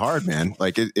freaking hard, man.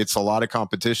 Like it's a lot of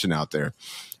competition out there.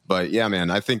 But yeah, man,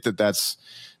 I think that's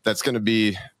going to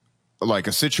be like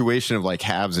a situation of like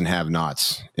haves and have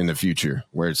nots in the future,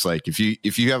 where it's like, if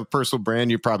you have a personal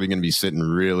brand, you're probably going to be sitting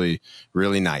really,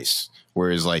 really nice.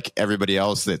 Whereas like everybody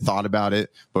else that thought about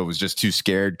it, but was just too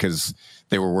scared because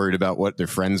they were worried about what their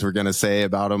friends were going to say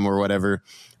about them or whatever,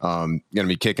 going to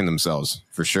be kicking themselves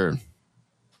for sure.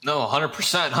 No,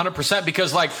 100%,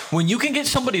 because like when you can get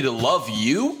somebody to love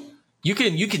you, you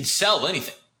can sell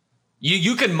anything.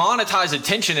 You can monetize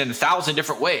attention in 1,000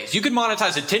 different ways. You can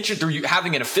monetize attention through you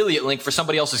having an affiliate link for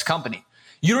somebody else's company.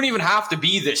 You don't even have to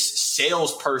be this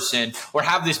salesperson or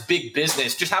have this big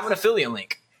business. Just have an affiliate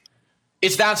link.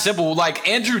 It's that simple. Like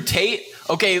Andrew Tate,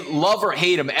 okay, love or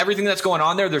hate him, everything that's going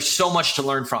on there, there's so much to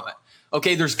learn from it.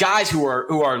 Okay, there's guys who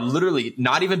are literally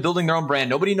not even building their own brand.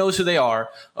 Nobody knows who they are.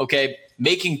 Okay,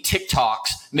 making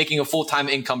TikToks, making a full-time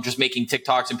income, just making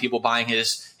TikToks and people buying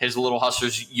his Little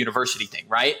Hustlers University thing,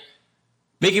 right?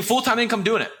 Making full-time income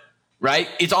doing it, right?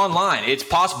 It's online. It's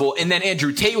possible. And then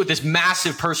Andrew Tate with this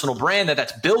massive personal brand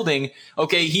that's building,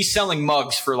 okay, he's selling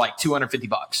mugs for like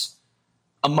 $250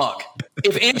 a mug.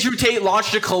 If Andrew Tate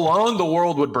launched a cologne, the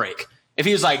world would break. If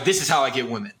he was like, this is how I get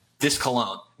women, this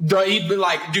cologne. He'd be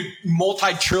like, dude,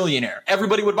 multi-trillionaire.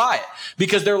 Everybody would buy it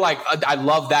because they're like, I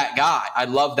love that guy. I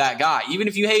love that guy. Even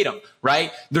if you hate him,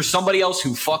 right? There's somebody else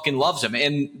who fucking loves him.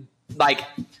 And like,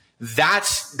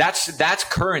 that's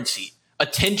currency.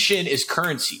 Attention is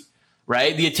currency,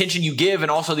 right? The attention you give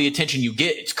and also the attention you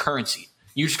get, it's currency.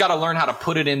 You just got to learn how to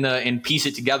put it and piece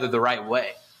it together the right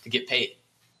way to get paid.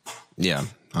 Yeah,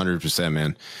 100%,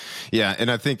 man. Yeah, and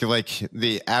I think like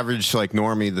the average like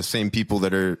normie, the same people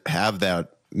that have that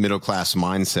middle class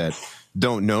mindset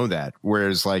don't know that.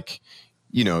 Whereas like,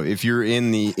 you know, if you're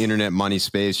in the internet money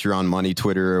space, you're on money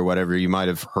Twitter or whatever, you might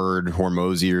have heard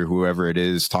Hormozy or whoever it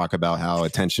is talk about how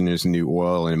attention is the new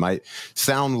oil, and it might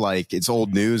sound like it's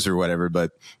old news or whatever,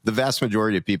 but the vast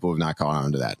majority of people have not caught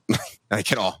on to that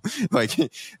like at all, like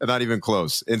not even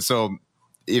close. And so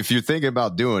if you're thinking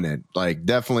about doing it, like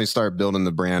definitely start building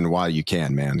the brand while you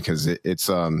can, man, because it's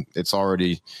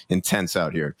already intense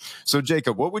out here. So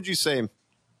Jacob, what would you say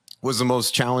was the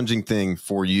most challenging thing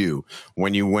for you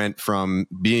when you went from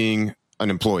being an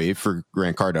employee for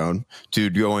Grant Cardone to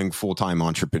going full-time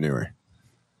entrepreneur?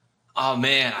 Oh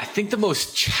man, I think the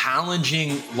most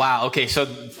challenging, wow. Okay. So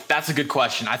that's a good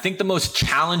question. I think the most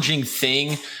challenging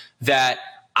thing that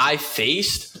I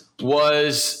faced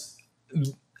was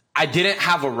I didn't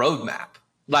have a roadmap.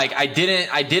 Like I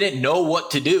didn't know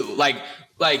what to do. Like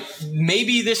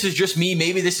maybe this is just me.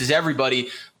 Maybe this is everybody,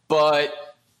 but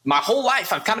my whole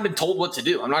life, I've kind of been told what to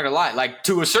do. I'm not gonna lie. Like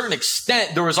to a certain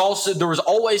extent, there was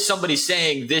always somebody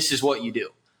saying, this is what you do.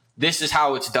 This is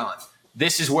how it's done.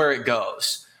 This is where it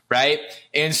goes. right?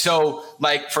 And so,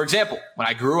 like, for example, when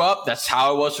I grew up, that's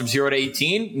how I was from 0 to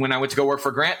 18. When I went to go work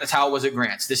for Grant, that's how it was at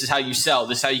Grant's. This is how you sell.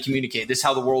 This is how you communicate. This is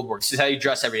how the world works. This is how you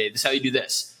dress every day. This is how you do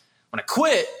this. When I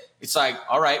quit, it's like,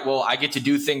 all right, well, I get to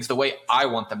do things the way I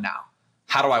want them now.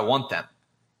 How do I want them?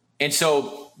 And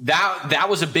so that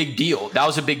was a big deal. That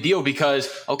was a big deal because,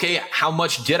 okay, how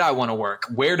much did I want to work?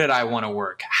 Where did I want to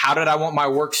work? How did I want my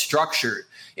work structured?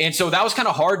 And so that was kind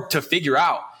of hard to figure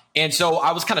out. And so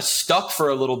I was kind of stuck for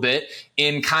a little bit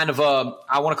in kind of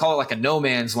I want to call it like a no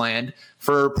man's land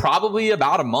for probably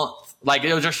about a month. Like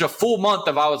it was just a full month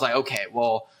of I was like, okay,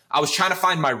 well, I was trying to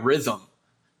find my rhythm,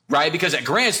 right? Because at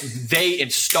Grant's, they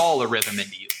install a rhythm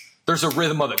into you. There's a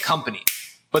rhythm of the company.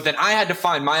 But then I had to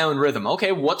find my own rhythm.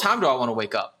 Okay, what time do I want to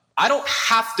wake up? I don't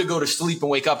have to go to sleep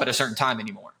and wake up at a certain time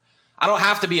anymore. I don't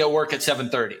have to be at work at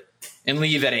 7:30 and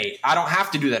leave at 8. I don't have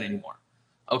to do that anymore.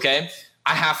 Okay,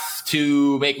 I have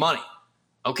to make money.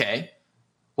 Okay,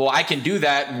 well, I can do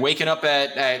that waking up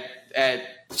at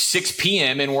 6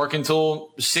 p.m. and work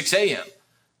until 6 a.m.,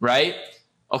 right?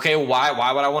 Okay, why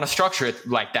would I want to structure it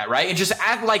like that, right? And just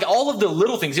add like all of the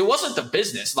little things. It wasn't the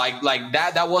business. Like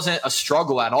that wasn't a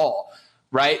struggle at all.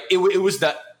 Right? It was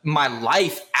my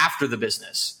life after the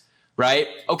business, right?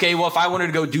 Okay, well, if I wanted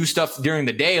to go do stuff during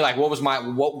the day, like where was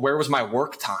my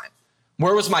work time?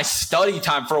 Where was my study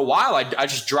time? For a while, I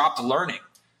just dropped learning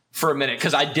for a minute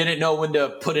because I didn't know when to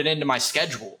put it into my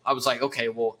schedule. I was like, okay,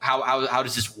 well, how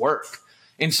does this work?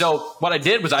 And so what I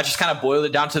did was I just kind of boiled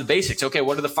it down to the basics. Okay,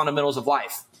 what are the fundamentals of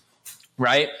life,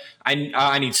 right?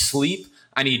 I need sleep.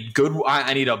 I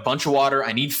need a bunch of water.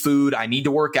 I need food. I need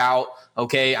to work out.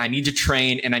 Okay, I need to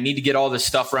train and I need to get all this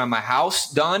stuff around my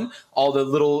house done, all the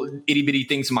little itty bitty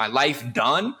things in my life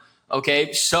done.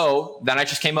 Okay, so then I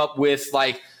just came up with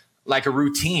like a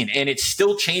routine, and it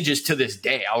still changes to this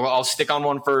day. I'll stick on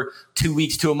one for 2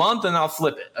 weeks to a month and I'll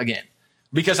flip it again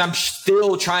because I'm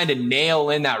still trying to nail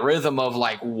in that rhythm of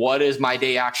like, what does my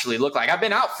day actually look like? I've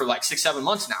been out for like 6-7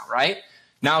 months now, right?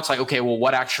 Now it's like, okay, well,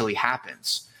 what actually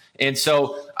happens? And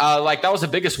so, like, that was the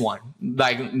biggest one.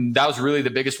 Like, that was really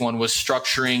the biggest one was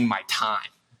structuring my time.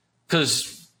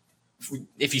 Because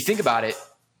if you think about it,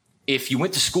 if you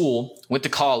went to school, went to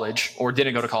college, or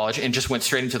didn't go to college and just went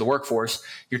straight into the workforce,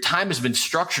 your time has been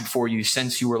structured for you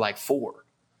since you were like 4,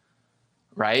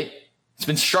 right? It's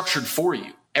been structured for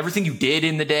you. Everything you did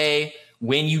in the day,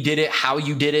 when you did it, how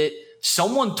you did it,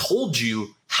 someone told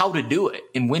you how to do it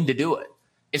and when to do it.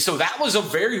 And so that was a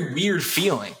very weird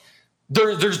feeling.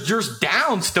 There's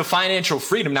downs to financial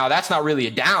freedom. Now that's not really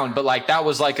a down, but like that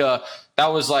was like,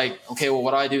 okay, well,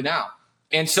 what do I do now?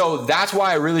 And so that's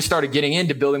why I really started getting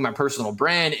into building my personal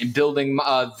brand and building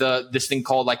this thing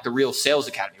called like the Real Sales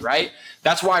Academy, right?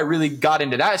 That's why I really got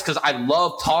into that is because I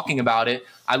love talking about it.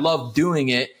 I love doing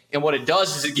it. And what it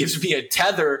does is it gives me a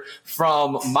tether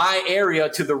from my area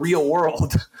to the real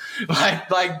world.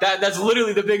 like that's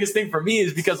literally the biggest thing for me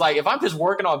is because like if I'm just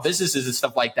working on businesses and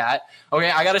stuff like that, okay,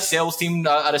 I got a sales team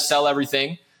to sell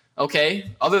everything.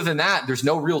 Okay. Other than that, there's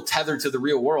no real tether to the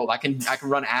real world. I can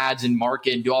run ads and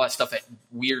market and do all that stuff at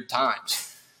weird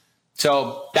times.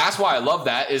 So that's why I love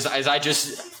that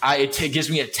it gives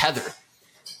me a tether.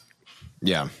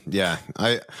 Yeah.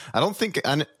 I don't think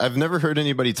I've never heard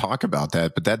anybody talk about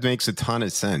that, but that makes a ton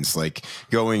of sense. Like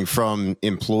going from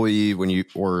employee being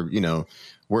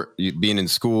in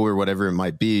school or whatever it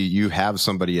might be, you have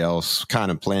somebody else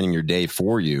kind of planning your day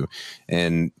for you.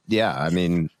 And yeah, I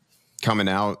mean, coming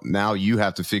out now, you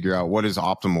have to figure out what is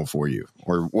optimal for you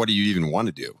or what do you even want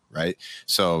to do. Right.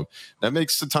 So that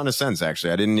makes a ton of sense.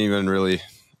 Actually,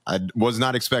 I was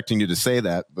not expecting you to say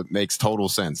that, but makes total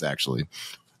sense actually.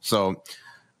 So,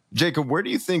 Jacob, where do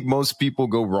you think most people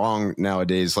go wrong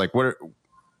nowadays? Like,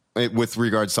 with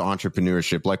regards to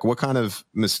entrepreneurship, like what kind of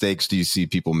mistakes do you see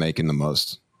people making the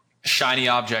most? Shiny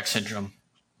object syndrome.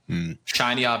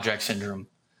 Shiny object syndrome,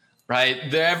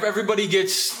 right? Everybody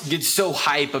gets so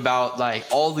hype about like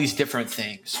all these different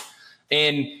things.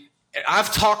 And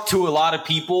I've talked to a lot of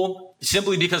people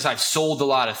simply because I've sold a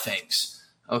lot of things.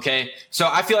 Okay. So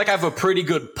I feel like I have a pretty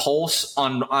good pulse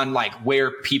on like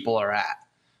where people are at.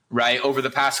 Right, over the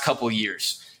past couple of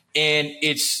years. And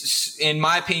it's, in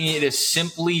my opinion, it is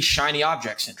simply shiny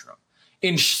object syndrome.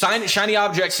 And shiny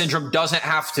object syndrome doesn't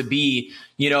have to be,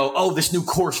 this new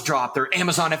course dropped or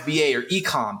Amazon FBA or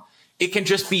ecom. It can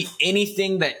just be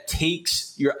anything that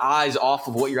takes your eyes off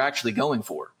of what you're actually going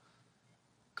for.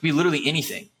 It could be literally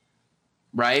anything,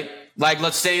 right? Like,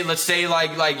 let's say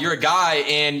like you're a guy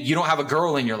and you don't have a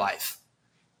girl in your life.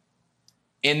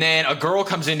 And then a girl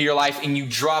comes into your life and you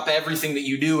drop everything that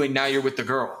you do and now you're with the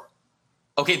girl.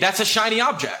 Okay, that's a shiny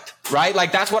object, right?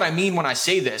 Like that's what I mean when I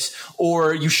say this.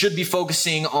 Or you should be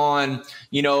focusing on,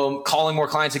 calling more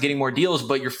clients and getting more deals,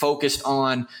 but you're focused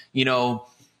on,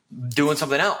 doing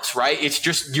something else, right? It's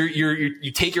just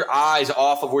you take your eyes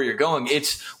off of where you're going.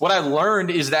 It's what I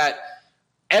learned is that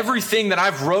everything that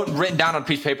I've written down on a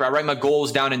piece of paper, I write my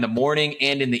goals down in the morning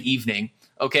and in the evening.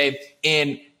 Okay.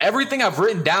 And everything I've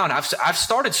written down, I've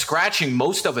started scratching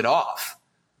most of it off,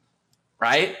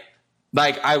 right?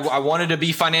 Like I wanted to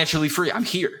be financially free. I'm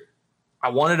here. I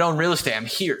wanted to own real estate. I'm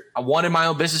here. I wanted my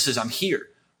own businesses. I'm here,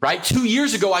 right? 2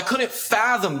 years ago, I couldn't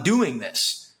fathom doing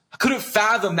this. I couldn't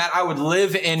fathom that I would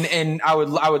live I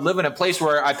would live in a place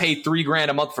where I paid $3,000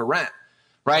 a month for rent,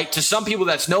 right? To some people,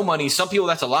 that's no money. Some people,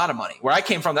 that's a lot of money. Where I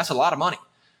came from, that's a lot of money,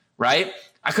 right?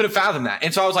 I couldn't fathom that.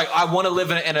 And so I was like, I want to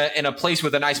live in a place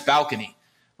with a nice balcony,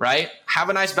 right? Have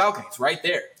a nice balcony. It's right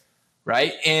there,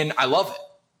 right? And I love it.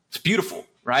 It's beautiful,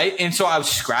 right? And so I would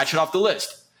scratch it off the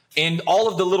list and all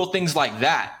of the little things like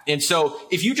that. And so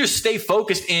if you just stay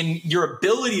focused in your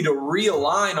ability to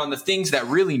realign on the things that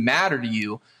really matter to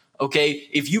you, okay,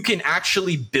 if you can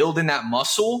actually build in that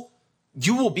muscle,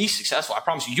 you will be successful. I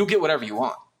promise you, you'll get whatever you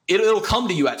want. It'll come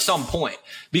to you at some point,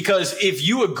 because if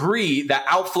you agree that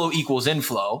outflow equals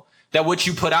inflow, that what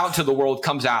you put out into the world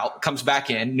comes back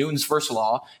in, Newton's first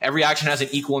law, every action has an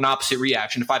equal and opposite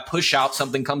reaction. If I push out,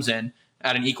 something comes in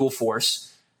at an equal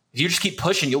force. If you just keep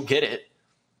pushing, you'll get it.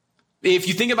 If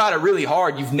you think about it really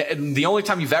hard, the only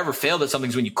time you've ever failed at something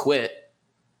is when you quit.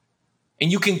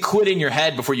 And you can quit in your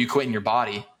head before you quit in your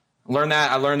body.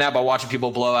 I learned that by watching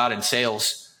people blow out in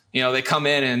sales. They come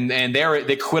in and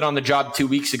they quit on the job 2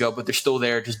 weeks ago, but they're still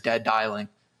there, just dead dialing,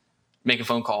 making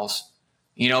phone calls.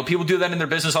 People do that in their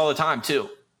business all the time too.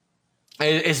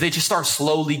 Is they just start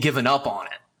slowly giving up on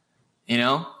it,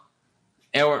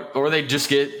 or they just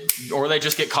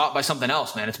get caught by something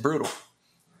else, man. It's brutal.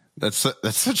 That's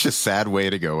such a sad way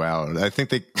to go out. I think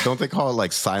they call it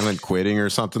like silent quitting or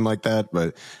something like that,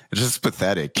 but it's just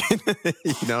pathetic.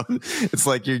 It's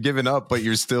like you're giving up, but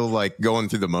you're still like going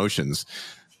through the motions.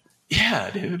 Yeah,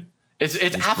 dude. It's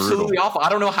absolutely brutal. Awful. I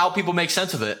don't know how people make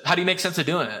sense of it. How do you make sense of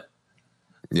doing it?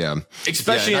 Yeah.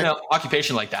 Especially in an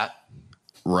occupation like that.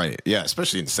 Right. Yeah.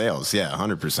 Especially in sales. Yeah.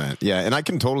 100%. Yeah. And I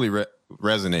can totally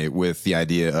resonate with the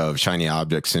idea of shiny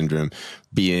object syndrome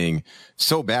being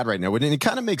so bad right now. And it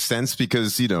kind of makes sense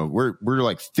because, we're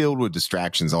like filled with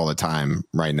distractions all the time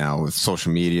right now with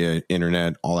social media,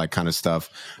 internet, all that kind of stuff.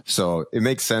 So it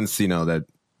makes sense, that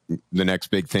the next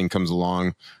big thing comes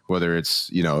along, whether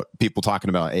it's, people talking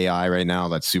about AI right now,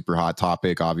 that's super hot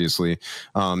topic, obviously.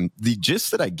 The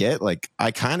gist that I get, like,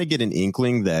 I kind of get an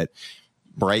inkling that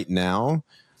right now,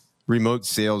 remote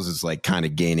sales is like kind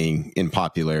of gaining in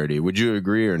popularity. Would you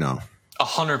agree or no?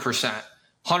 100%.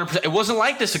 100%. It wasn't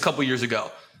like this a couple years ago.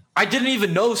 I didn't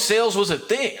even know sales was a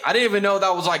thing. I didn't even know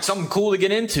that was like something cool to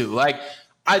get into. I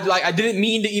didn't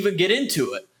mean to even get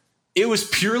into it. It was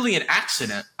purely an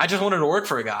accident. I just wanted to work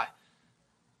for a guy.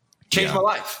 Changed my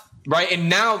life. Right. And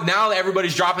now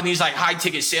everybody's dropping these like high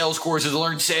ticket sales courses,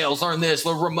 learn sales, learn this,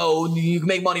 learn remote. You can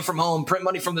make money from home, print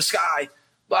money from the sky.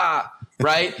 Blah.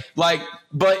 Right.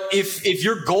 But if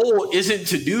your goal isn't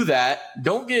to do that,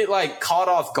 don't get like caught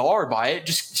off guard by it.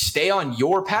 Just stay on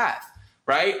your path.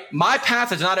 Right. My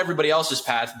path is not everybody else's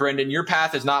path. Brendan, your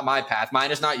path is not my path.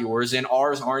 Mine is not yours. And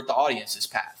ours aren't the audience's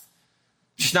path.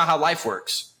 It's just not how life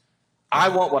works. I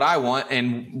want what I want,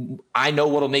 and I know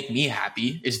what'll make me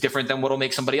happy is different than what'll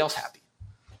make somebody else happy.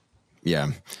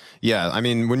 Yeah. Yeah. I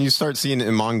mean, when you start seeing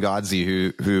Iman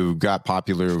Gadzhi, who got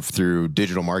popular through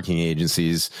digital marketing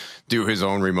agencies, do his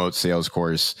own remote sales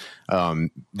course,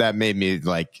 that made me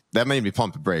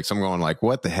pump the brakes. I'm going like,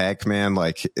 what the heck, man?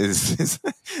 Like,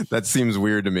 that seems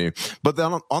weird to me. But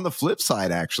then on the flip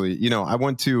side, actually, I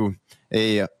went to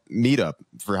a meetup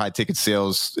for high ticket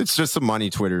sales. It's just a money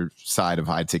Twitter side of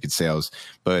high ticket sales,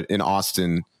 but in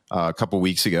Austin a couple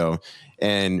weeks ago.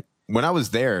 And when I was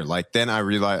there, like, then I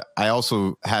realized I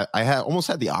almost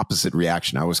had the opposite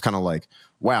reaction. I was kind of like,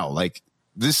 wow, like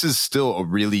this is still a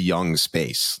really young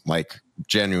space. Like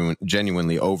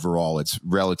genuinely overall, it's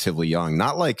relatively young,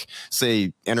 not like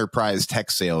say enterprise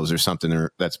tech sales or something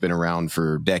that's been around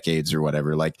for decades or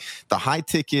whatever. Like the high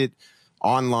ticket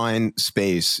online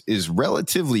space is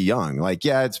relatively young. Like,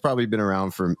 yeah, it's probably been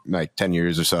around for like 10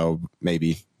 years or so,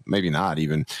 maybe not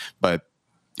even, but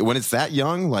when it's that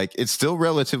young, like it's still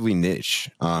relatively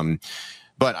niche.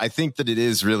 But I think that it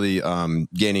is really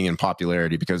gaining in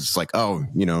popularity because it's like, oh,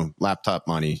 laptop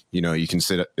money, you can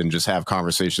sit and just have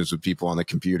conversations with people on the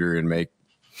computer and make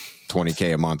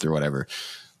 $20K a month or whatever.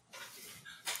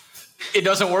 It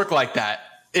doesn't work like that.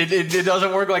 It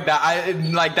doesn't work like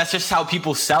that. That's just how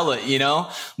people sell it, you know?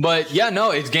 But yeah,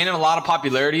 no, it's gaining a lot of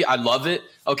popularity. I love it.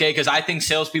 Okay. Cause I think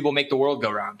salespeople make the world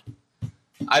go round.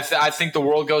 I think the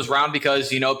world goes round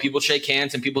because, you know, people shake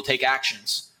hands and people take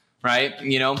actions, right?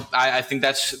 You know, I think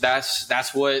that's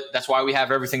why we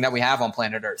have everything that we have on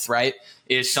planet Earth, right?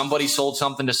 Is somebody sold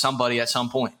something to somebody at some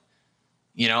point,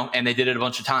 you know, and they did it a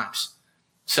bunch of times.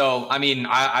 So, I mean,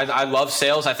 I love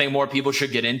sales. I think more people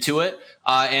should get into it.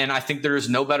 And I think there's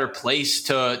no better place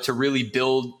to really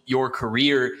build your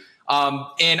career.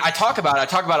 And I talk about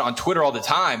it on Twitter all the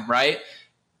time, right?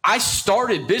 I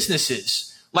started businesses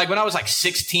like when I was like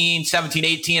 16, 17,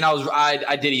 18,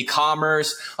 I did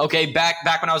e-commerce. Okay.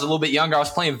 Back when I was a little bit younger, I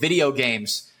was playing video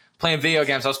games. I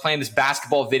was playing this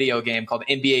basketball video game called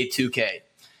NBA 2K.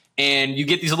 And you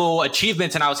get these little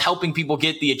achievements, and I was helping people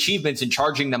get the achievements and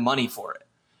charging them money for it.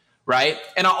 Right.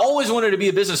 And I always wanted to be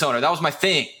a business owner. That was my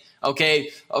thing.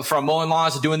 Okay. From mowing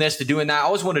lawns to doing this to doing that. I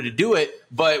always wanted to do it,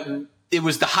 but it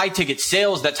was the high ticket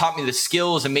sales that taught me the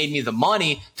skills and made me the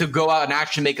money to go out and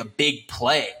actually make a big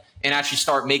play and actually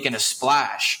start making a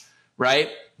splash. Right.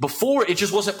 Before, it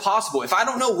just wasn't possible. If I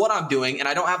don't know what I'm doing and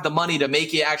I don't have the money to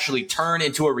make it actually turn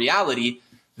into a reality,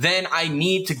 then I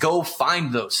need to go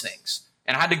find those things.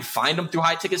 And I had to find them through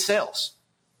high ticket sales.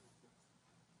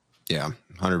 Yeah,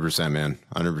 100%, man.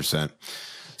 100%.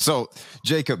 So,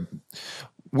 Jacob,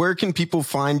 where can people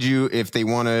find you if they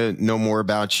want to know more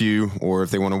about you or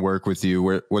if they want to work with you?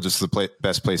 What is the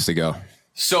best place to go?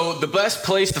 So the best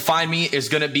place to find me is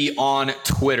going to be on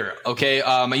Twitter. Okay.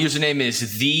 My username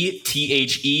is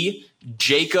THE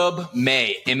Jacob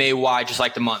May, MAY, just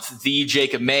like the month, the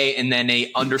Jacob May, and then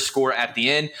a underscore at the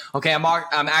end. Okay. I'm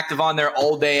active on there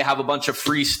all day. I have a bunch of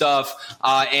free stuff.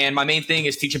 And my main thing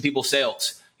is teaching people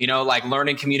sales. You know, like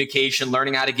learning communication,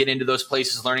 learning how to get into those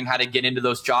places, learning how to get into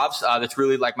those jobs. That's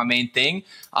really like my main thing.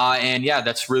 And yeah,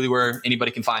 that's really where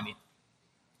anybody can find me.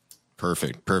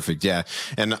 Perfect. Yeah.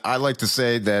 And I like to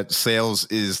say that sales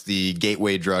is the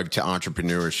gateway drug to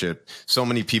entrepreneurship. So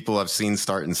many people I've seen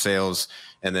start in sales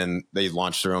and then they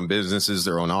launch their own businesses,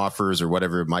 their own offers or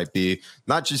whatever it might be.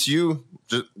 Not just you.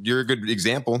 You're a good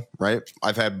example, right?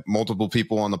 I've had multiple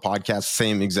people on the podcast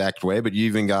same exact way, but you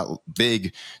even got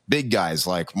big guys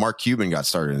like Mark Cuban got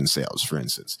started in sales, for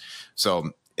instance. So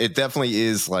it definitely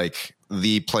is like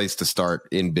the place to start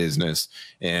in business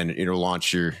and, you know,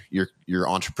 launch your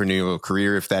entrepreneurial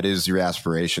career if that is your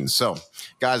aspiration. So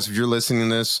guys, if you're listening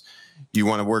to this, you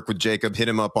want to work with Jacob, hit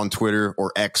him up on Twitter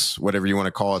or X, whatever you want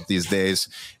to call it these days.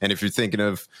 And if you're thinking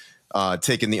of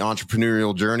taking the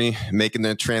entrepreneurial journey, making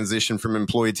the transition from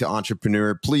employee to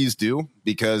entrepreneur, please do,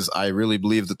 because I really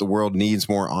believe that the world needs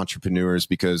more entrepreneurs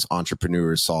because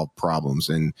entrepreneurs solve problems.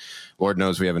 And Lord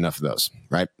knows we have enough of those,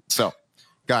 right? So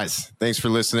guys, thanks for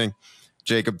listening.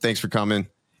 Jacob, thanks for coming,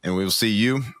 and we will see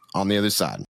you on the other side.